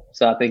meaningful.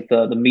 So I think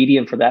the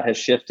medium for that has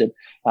shifted.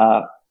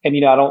 And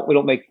we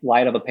don't make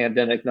light of a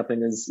pandemic.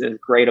 Nothing is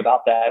great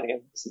about that.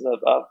 This is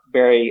a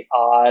very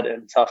odd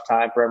and tough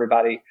time for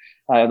everybody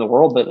in the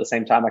world. But at the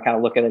same time, I kind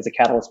of look at it as a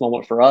catalyst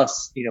moment for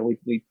us.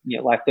 We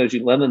life throws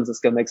you lemons. Let's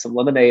go make some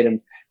lemonade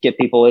and get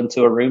people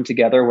into a room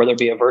together, whether it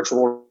be a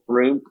virtual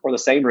room or the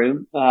same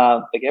room.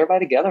 But get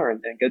everybody together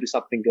and go do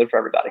something good for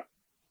everybody.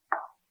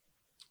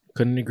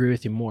 Couldn't agree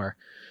with you more.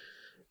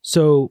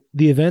 So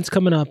the event's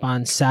coming up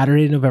on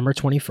Saturday, November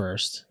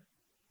 21st.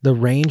 The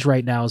range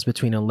right now is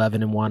between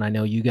 11 and 1. I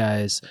know you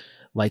guys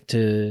like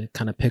to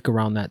kind of pick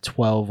around that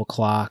 12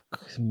 o'clock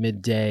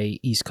midday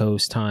East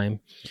Coast time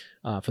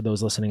for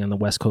those listening on the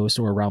West Coast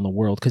or around the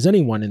world, because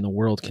anyone in the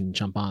world can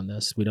jump on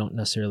this. We don't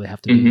necessarily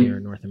have to be here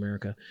in North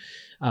America.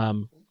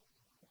 And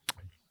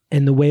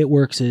the way it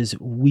works is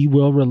we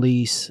will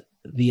release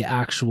the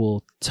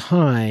actual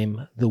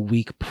time the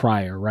week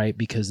prior, right?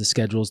 Because the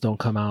schedules don't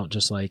come out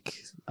just like,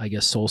 I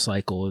guess Soul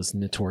Cycle is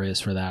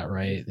notorious for that,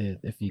 right?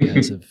 If you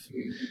guys have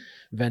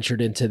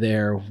ventured into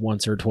there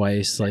once or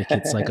twice, like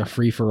it's like a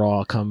free for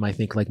all come, I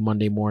think like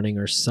Monday morning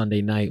or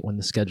Sunday night when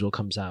the schedule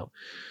comes out.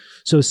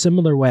 So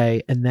similar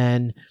way. And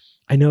then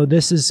I know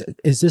is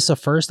this a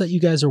first that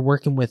you guys are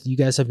working with? You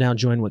guys have now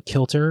joined with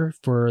Kilter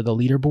for the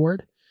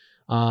leaderboard.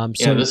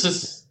 So this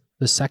is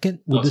the second.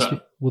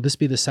 Will this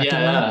be the second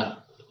one? Yeah.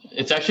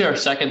 It's actually our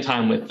second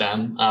time with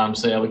them.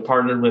 We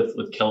partnered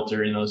with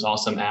Kilter, this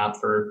awesome app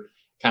for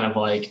kind of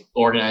like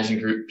organizing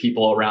group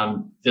people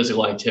around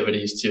physical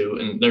activities too.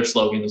 And their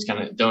slogan is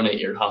kind of donate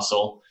your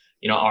hustle.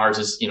 Ours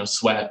is,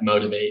 sweat,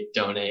 motivate,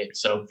 donate.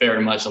 So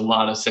very much a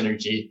lot of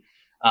synergy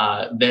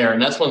there.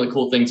 And that's one of the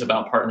cool things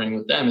about partnering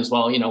with them as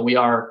well. We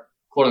are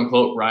quote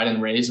unquote ride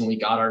and raise, and we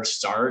got our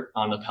start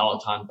on the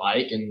Peloton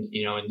bike and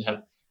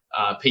have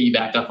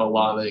piggybacked up a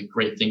lot of the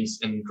great things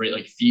and great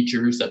like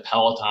features that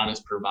Peloton has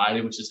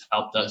provided, which has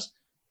helped us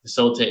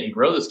facilitate and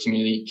grow this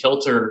community.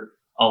 Kilter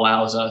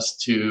allows us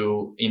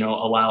to,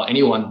 allow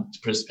anyone to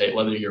participate,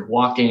 whether you're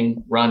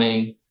walking,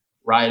 running,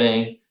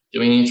 riding,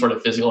 doing any sort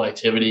of physical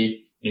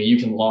activity. You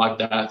can log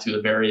that through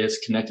the various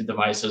connected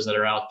devices that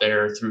are out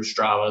there through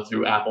Strava,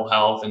 through Apple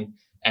Health,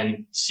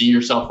 and see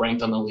yourself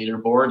ranked on the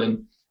leaderboard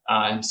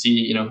and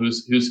see,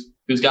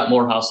 who's got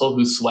more hustle,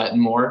 who's sweating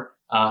more.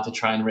 to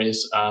try and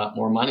raise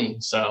more money.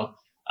 So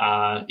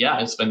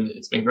it's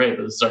been great.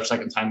 But this is our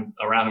second time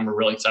around, and we're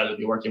really excited to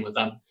be working with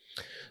them.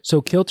 So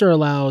Kilter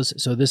allows,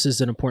 so this is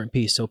an important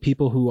piece. So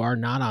people who are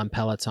not on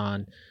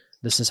Peloton,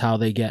 this is how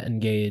they get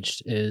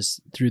engaged,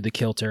 is through the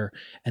Kilter.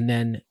 And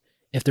then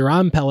if they're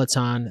on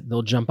Peloton,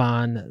 they'll jump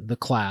on the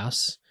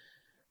class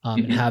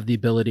and have the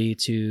ability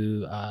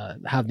to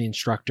have the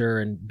instructor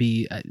and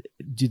be,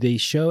 do they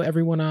show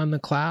everyone in the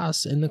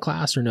class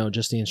or no,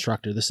 just the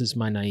instructor? This is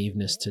my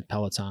naiveness to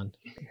Peloton.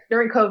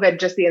 During COVID,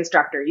 just the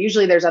instructor.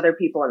 Usually there's other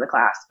people in the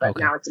class, but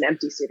now it's an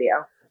empty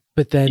studio.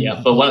 But then...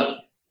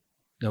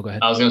 No, go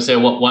ahead. I was going to say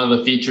one of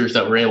the features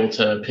that we're able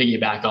to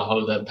piggyback off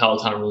of that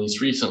Peloton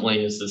released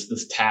recently is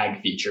this tag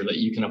feature that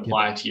you can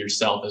apply to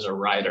yourself as a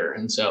rider.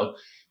 And so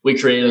we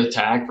created a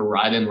tag for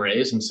Ride and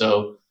Raise. And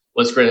so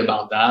what's great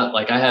about that,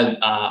 like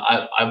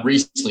I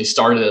recently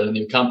started at a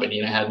new company,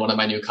 and I had one of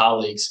my new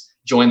colleagues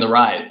join the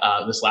ride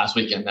this last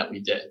weekend that we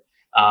did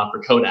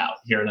for Code Out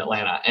here in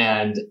Atlanta.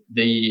 And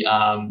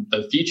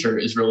the feature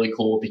is really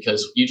cool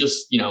because you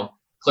just,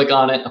 click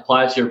on it,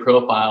 apply it to your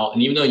profile.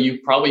 And even though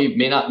you probably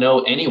may not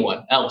know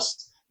anyone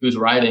else who's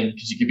riding,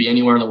 because you could be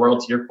anywhere in the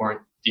world to your point,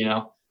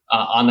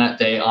 on that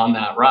day, on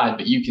that ride,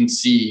 but you can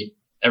see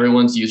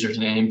everyone's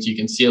usernames. You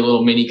can see a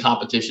little mini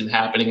competition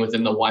happening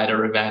within the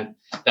wider event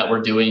that we're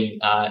doing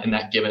in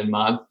that given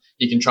month.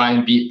 You can try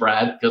and beat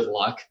Brad. Good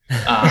luck.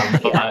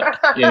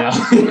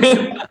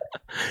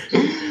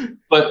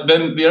 But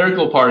then the other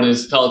cool part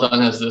is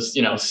Peloton has this,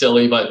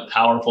 silly but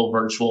powerful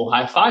virtual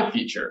high five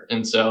feature.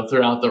 And so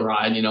throughout the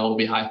ride, we'll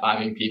be high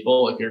fiving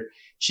people. If you're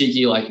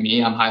cheeky like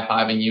me, I'm high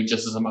fiving you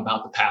just as I'm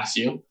about to pass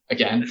you.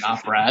 Again,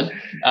 not Brad.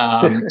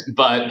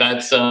 But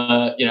that's,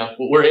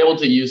 we're able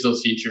to use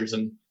those features,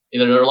 and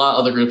there are a lot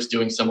of other groups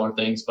doing similar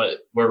things,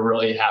 but we're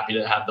really happy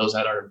to have those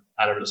at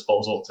our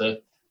disposal to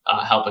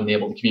help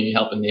enable the community,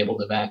 help enable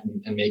the event,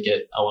 and make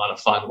it a lot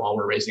of fun while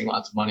we're raising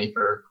lots of money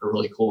for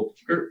really cool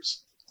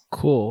groups.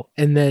 Cool.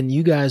 And then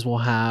you guys will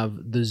have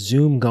the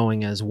Zoom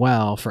going as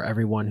well for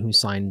everyone who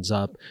signs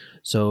up.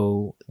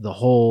 So the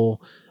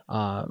whole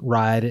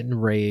Ride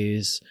and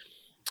Raise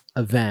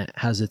event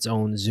has its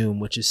own Zoom,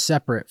 which is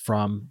separate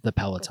from the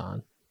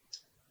Peloton.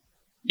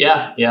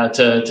 Yeah.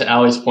 To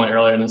Allie's point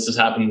earlier, and this has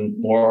happened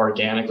more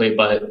organically,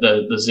 but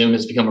the Zoom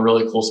has become a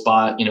really cool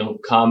spot.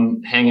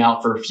 Come hang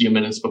out for a few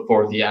minutes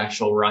before the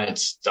actual ride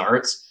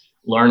starts.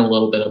 Learn a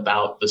little bit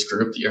about this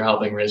group that you're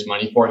helping raise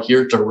money for,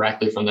 hear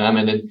directly from them.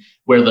 And then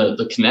where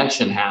the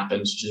connection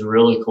happens, which is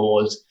really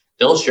cool, is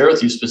they'll share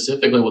with you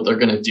specifically what they're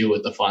going to do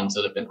with the funds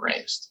that have been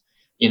raised.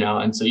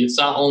 And so it's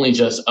not only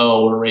just,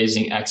 we're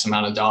raising X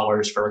amount of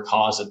dollars for a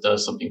cause that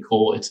does something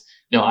cool. It's,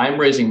 I'm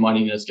raising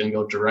money that's going to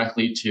go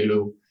directly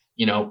to,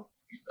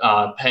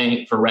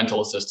 paying for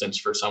rental assistance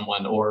for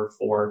someone, or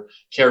for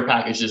care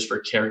packages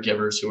for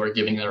caregivers who are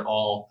giving their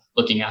all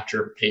looking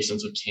after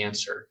patients with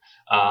cancer.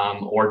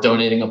 Or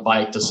donating a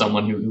bike to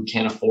someone who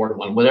can't afford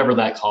one, whatever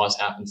that cause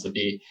happens to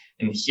be.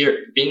 And here,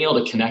 being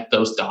able to connect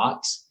those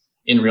dots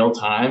in real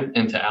time,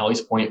 and to Allie's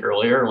point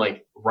earlier,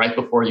 like right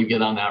before you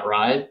get on that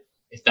ride,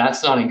 if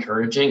that's not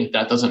encouraging, if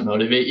that doesn't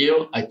motivate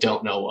you, I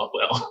don't know what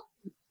will.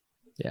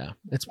 Yeah,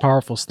 it's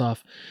powerful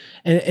stuff.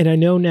 And I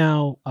know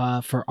now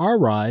for our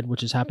ride,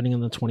 which is happening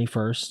on the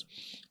 21st,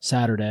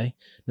 Saturday,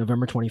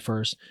 November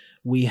 21st,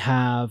 we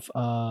have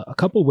a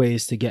couple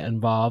ways to get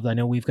involved. I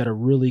know we've got a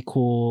really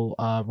cool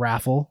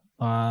raffle.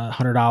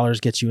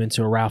 $100 gets you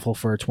into a raffle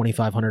for a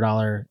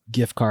 $2,500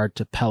 gift card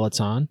to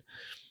Peloton.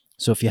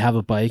 So if you have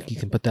a bike, you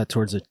can put that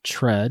towards a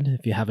tread.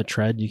 If you have a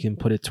tread, you can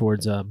put it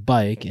towards a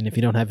bike. And if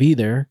you don't have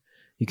either,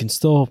 you can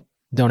still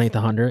donate the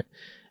 100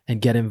 and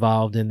get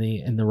involved in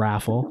the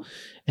raffle.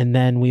 And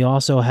then we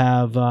also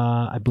have,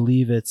 I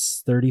believe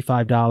it's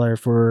 $35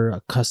 for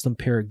a custom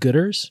pair of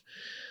Gooders,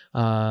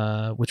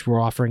 which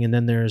we're offering. And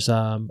then there's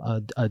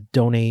a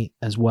donate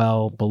as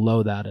well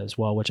below that as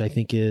well, which I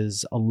think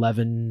is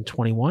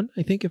 $11.21,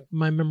 I think, if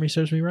my memory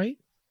serves me right.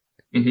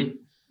 Mm-hmm.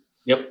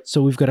 Yep.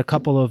 So we've got a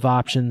couple of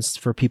options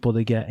for people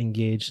to get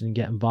engaged and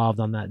get involved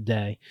on that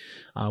day,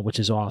 which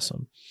is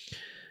awesome.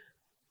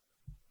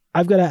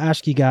 I've got to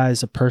ask you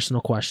guys a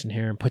personal question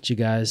here and put you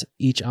guys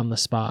each on the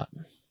spot.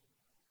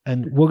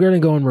 And we're going to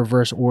go in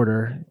reverse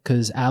order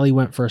because Allie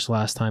went first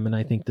last time, and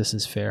I think this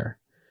is fair.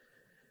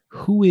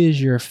 Who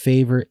is your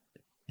favorite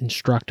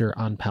instructor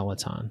on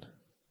Peloton?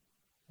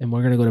 And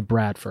we're going to go to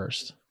Brad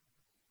first.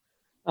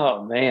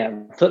 Oh,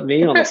 man. Put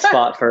me on the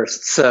spot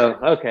first. So,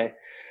 okay.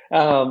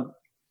 I'm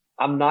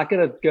not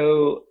going to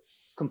go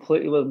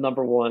completely with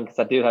number one because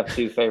I do have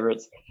two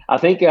favorites. I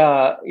think,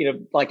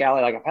 like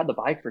Allie, I've had the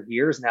bike for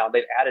years now.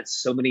 They've added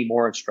so many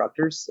more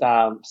instructors.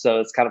 So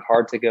it's kind of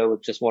hard to go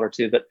with just one or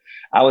two. But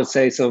I would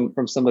say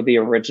from some of the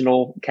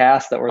original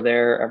cast that were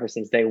there ever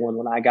since day one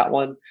when I got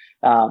one,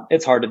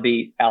 it's hard to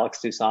beat Alex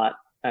Toussaint.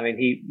 I mean,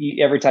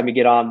 he every time you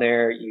get on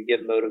there, you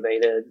get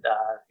motivated.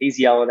 He's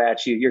yelling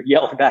at you. You're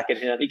yelling back at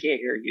him. He can't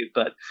hear you,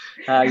 but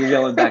you're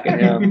yelling back at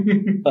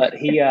him. But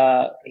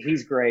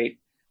he's great.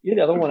 The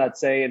other one I'd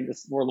say, and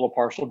this, we're a little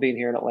partial being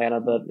here in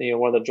Atlanta, but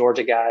one of the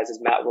Georgia guys is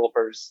Matt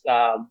Wilpers.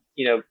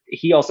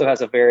 He also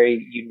has a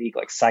very unique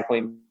like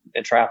cycling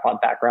and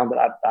triathlon background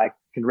that I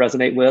can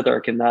resonate with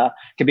or can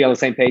be on the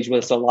same page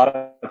with. So a lot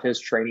of his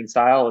training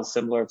style is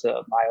similar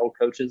to my old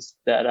coaches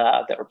that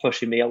were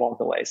pushing me along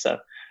the way. So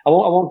I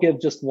won't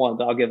give just one,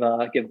 but I'll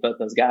give both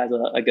those guys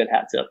a good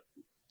hat tip.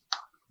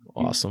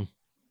 Awesome.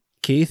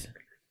 Keith?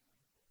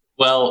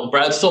 Well,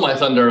 Brad stole my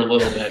thunder a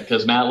little bit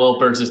because Matt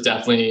Wilpers is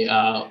definitely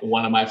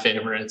one of my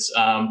favorites.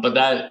 But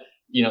that,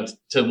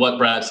 to what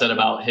Brad said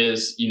about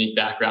his unique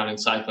background in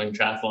cycling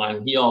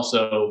triathlon, he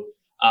also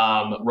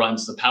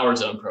runs the Power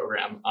Zone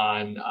program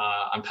on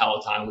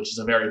Peloton, which is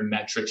a very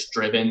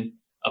metrics-driven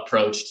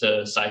approach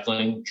to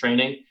cycling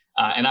training.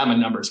 And I'm a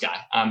numbers guy.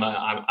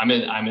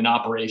 I'm in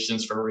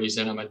operations for a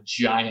reason. I'm a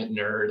giant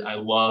nerd. I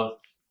love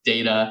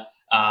data.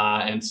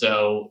 And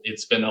so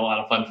it's been a lot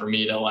of fun for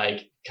me to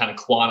like kind of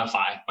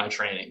quantify my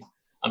training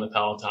on the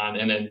Peloton.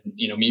 And then,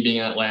 me being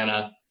in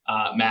Atlanta,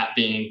 Matt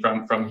being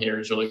from here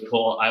is really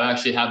cool. I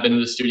actually have been to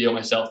the studio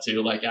myself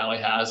too, like Allie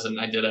has, and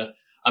I did a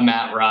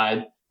Matt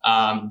ride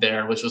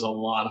there, which was a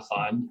lot of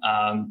fun.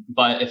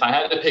 But if I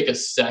had to pick a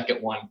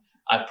second one,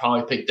 I'd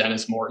probably pick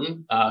Dennis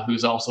Morton,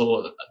 who's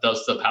also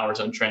does the Power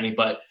Zone training.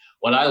 But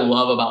what I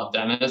love about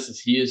Dennis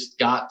is he has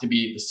got to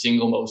be the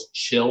single most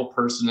chill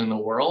person in the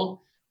world,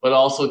 but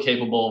also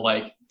capable of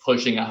like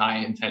pushing a high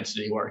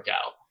intensity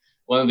workout.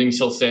 One of the things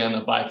he'll say on the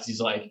bike is he's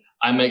like,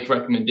 I make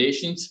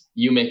recommendations,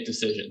 you make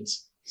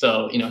decisions.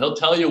 So, he'll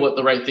tell you what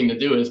the right thing to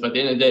do is, but at the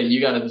end of the day, you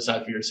got to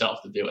decide for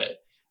yourself to do it.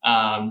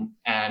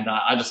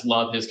 I just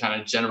love his kind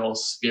of general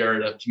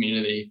spirit of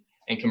community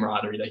and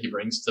camaraderie that he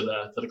brings to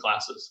the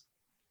classes.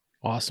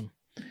 Awesome.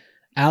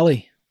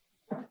 Allie?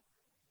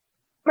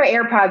 My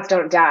AirPods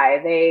don't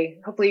die.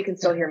 Hopefully you can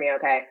still hear me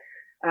okay.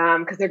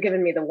 Because they're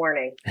giving me the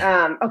warning.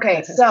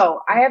 Okay,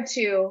 so I have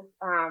two.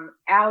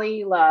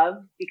 Allie Love,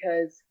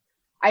 because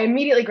I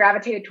immediately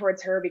gravitated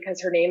towards her because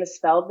her name is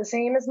spelled the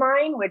same as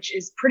mine, which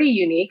is pretty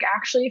unique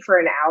actually for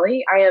an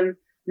Allie. I am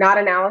not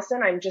an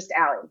Allison, I'm just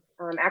Allie.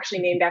 I'm actually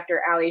named after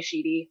Ally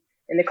Sheedy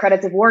in the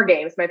credits of War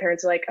Games. My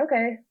parents were like,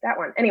 okay, that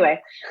one. Anyway,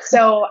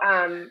 so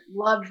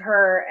love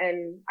her,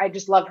 and I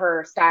just love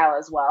her style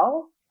as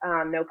well.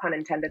 No pun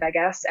intended, I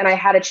guess. And I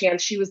had a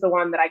chance. She was the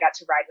one that I got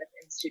to ride with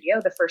in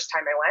studio the first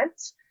time I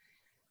went.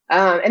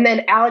 And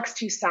then Alex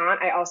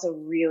Toussaint, I also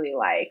really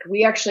like.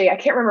 I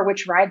can't remember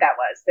which ride that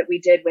was that we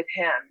did with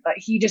him, but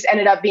he just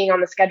ended up being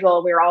on the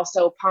schedule. We were all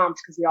so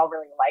pumped because we all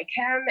really like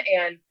him.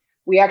 And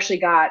we actually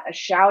got a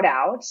shout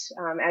out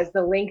as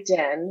the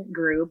LinkedIn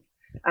group.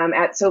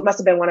 So it must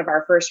have been one of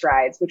our first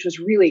rides, which was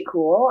really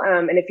cool.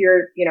 And if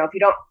if you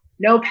don't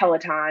know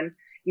Peloton,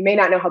 you may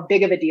not know how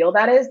big of a deal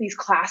that is. These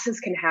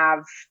classes can have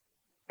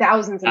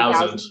thousands and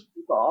thousands of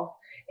people.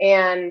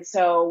 And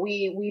so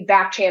we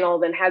back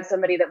channeled and had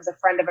somebody that was a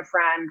friend of a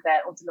friend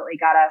that ultimately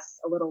got us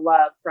a little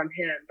love from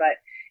him. But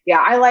yeah,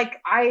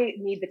 I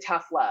need the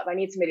tough love. I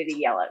need somebody to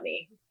yell at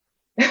me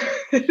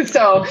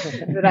so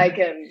that I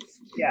can,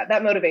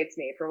 that motivates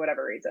me for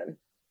whatever reason.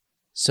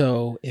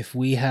 So if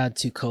we had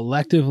to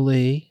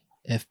collectively,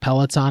 if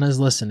Peloton is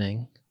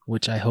listening,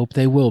 which I hope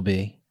they will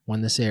be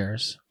when this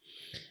airs,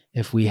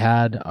 if we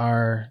had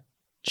our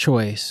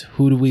choice,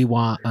 who do we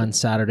want on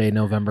Saturday,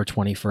 November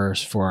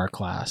 21st for our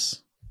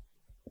class?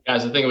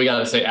 Guys, I think we got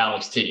to say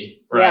Alex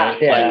T, right?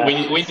 Yeah.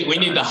 Like we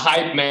need the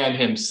hype man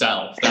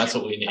himself. That's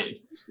what we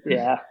need.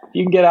 Yeah,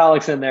 you can get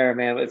Alex in there,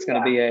 man. It's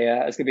gonna be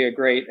a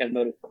great and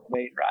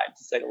motivating ride,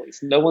 to say the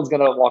least. No one's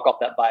gonna walk off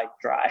that bike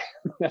dry.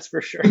 That's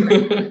for sure.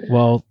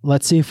 Well,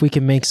 let's see if we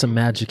can make some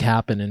magic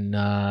happen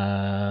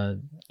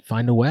and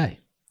find a way.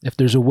 If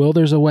there's a will,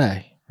 there's a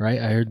way. Right?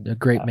 I heard a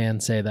great man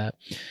say that.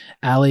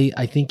 Allie,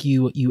 I think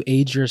you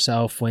aged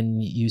yourself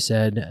when you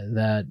said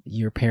that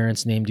your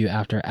parents named you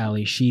after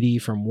Ally Sheedy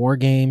from War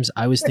Games.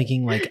 I was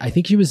thinking I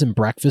think she was in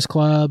Breakfast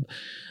Club.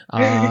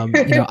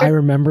 I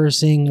remember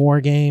seeing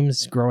War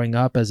Games growing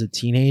up as a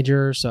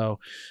teenager. So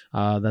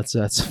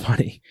that's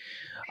funny.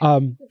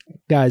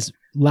 Guys,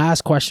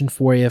 last question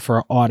for you, for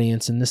our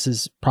audience. And this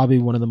is probably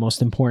one of the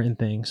most important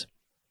things.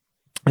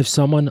 If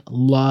someone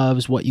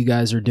loves what you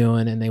guys are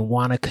doing and they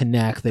want to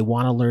connect, they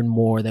want to learn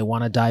more, they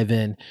want to dive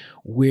in,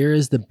 where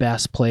is the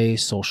best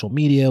place, social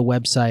media,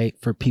 website,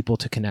 for people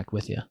to connect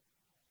with you?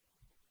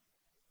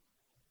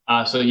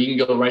 So you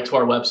can go right to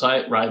our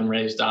website,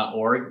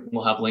 rideandraise.org.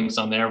 We'll have links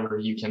on there where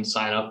you can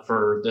sign up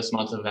for this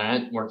month's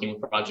event, working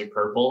with Project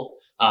Purple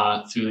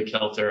through the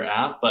Kilter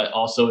app. But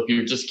also, if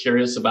you're just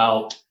curious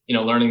about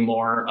learning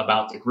more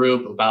about the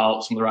group,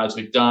 about some of the rides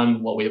we've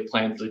done, what we have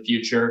planned for the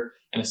future,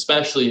 and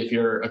especially if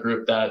you're a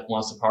group that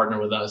wants to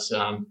partner with us,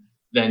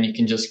 then you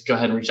can just go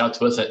ahead and reach out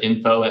to us at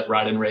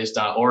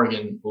info@rideandraise.org,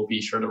 and we'll be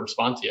sure to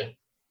respond to you.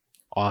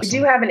 Awesome. We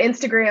do have an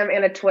Instagram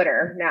and a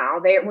Twitter now.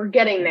 We're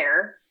getting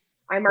there.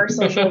 I'm our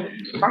social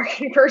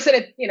marketing person.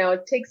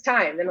 It takes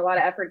time and a lot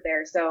of effort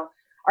there. So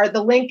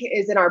the link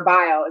is in our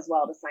bio as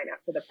well to sign up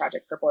for the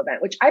Project Purple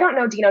event, which I don't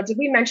know, Dino, did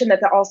we mention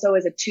that also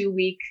is a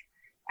 2-week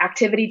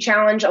activity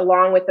challenge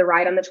along with the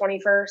ride on the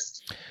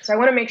 21st. So I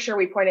want to make sure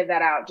we pointed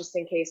that out just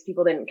in case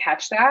people didn't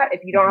catch that.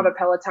 If you don't have a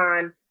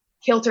Peloton,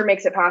 Kilter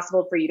makes it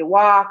possible for you to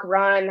walk,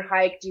 run,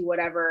 hike, do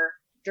whatever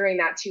during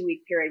that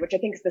 2-week period, which I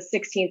think is the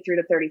 16th through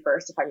the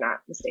 31st, if I'm not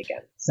mistaken.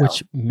 So.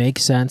 Which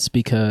makes sense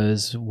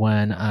because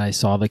when I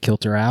saw the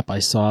Kilter app, I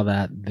saw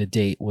that the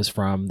date was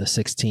from the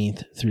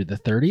 16th through the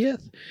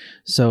 30th.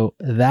 So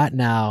that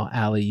now,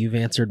 Allie, you've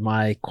answered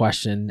my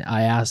question.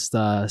 I asked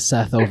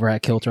Seth over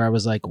at Kilter, I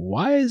was like,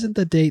 why isn't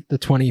the date the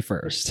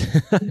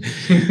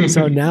 21st?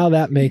 So now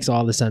that makes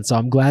all the sense. So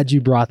I'm glad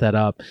you brought that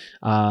up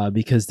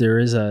because there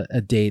is a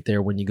date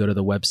there when you go to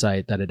the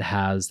website that it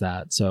has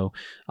that. So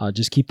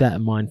just keep that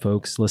in mind,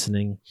 folks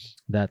listening,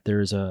 that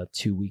there's a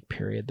 2-week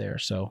period there.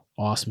 So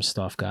awesome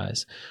stuff,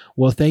 guys.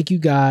 Well, thank you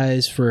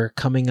guys for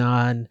coming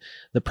on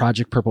the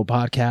Project Purple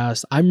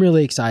podcast. I'm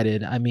really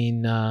excited. I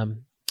mean,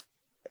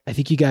 I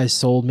think you guys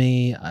sold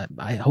me.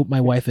 I hope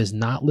my wife is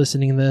not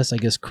listening to this. I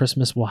guess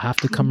Christmas will have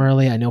to come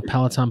early. I know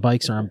Peloton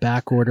bikes are on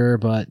back order,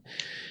 but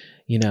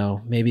you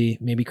know,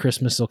 maybe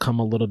Christmas will come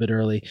a little bit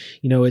early.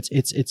 You know,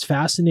 it's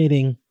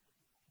fascinating,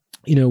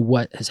 you know,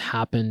 what has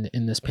happened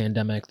in this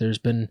pandemic. There's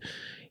been,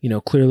 you know,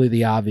 clearly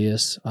the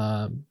obvious,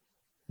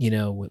 you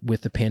know,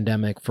 with the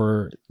pandemic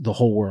for the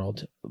whole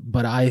world.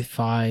 But I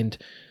find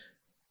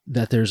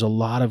that there's a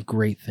lot of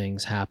great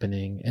things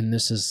happening. And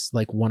this is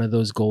like one of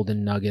those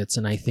golden nuggets.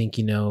 And I think,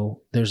 you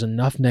know, there's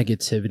enough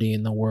negativity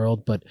in the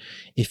world, but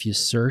if you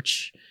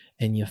search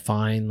and you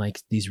find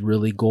like these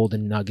really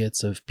golden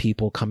nuggets of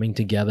people coming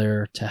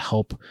together to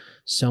help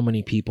so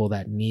many people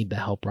that need the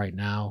help right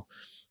now,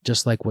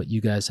 just like what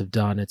you guys have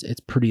done, it's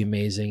pretty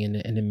amazing, and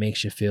it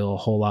makes you feel a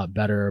whole lot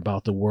better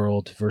about the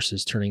world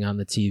versus turning on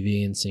the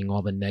TV and seeing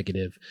all the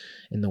negative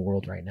in the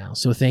world right now.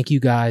 So thank you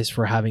guys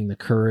for having the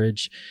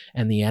courage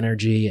and the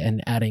energy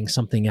and adding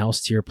something else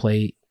to your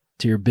plate,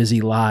 to your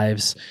busy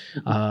lives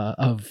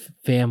of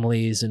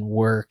families and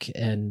work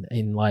and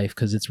in life,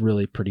 because it's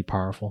really pretty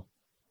powerful.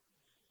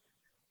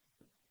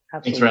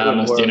 Thanks for having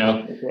us,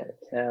 Dino.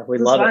 Yeah, we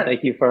love it.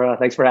 Thank you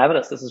thanks for having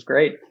us. This is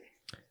great.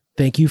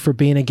 Thank you for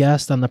being a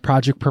guest on the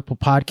Project Purple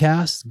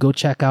podcast. Go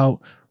check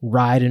out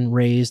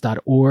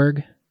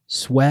rideandraise.org.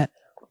 Sweat,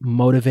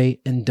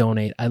 motivate, and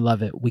donate. I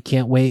love it. We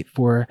can't wait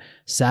for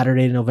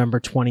Saturday,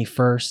 November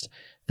 21st.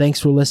 Thanks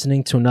for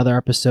listening to another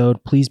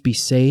episode. Please be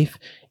safe.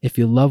 If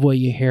you love what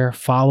you hear,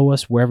 follow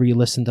us wherever you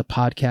listen to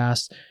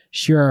podcasts.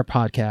 Share our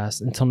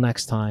podcast. Until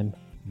next time,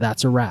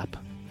 that's a wrap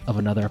of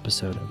another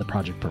episode of the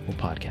Project Purple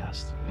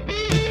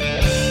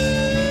podcast.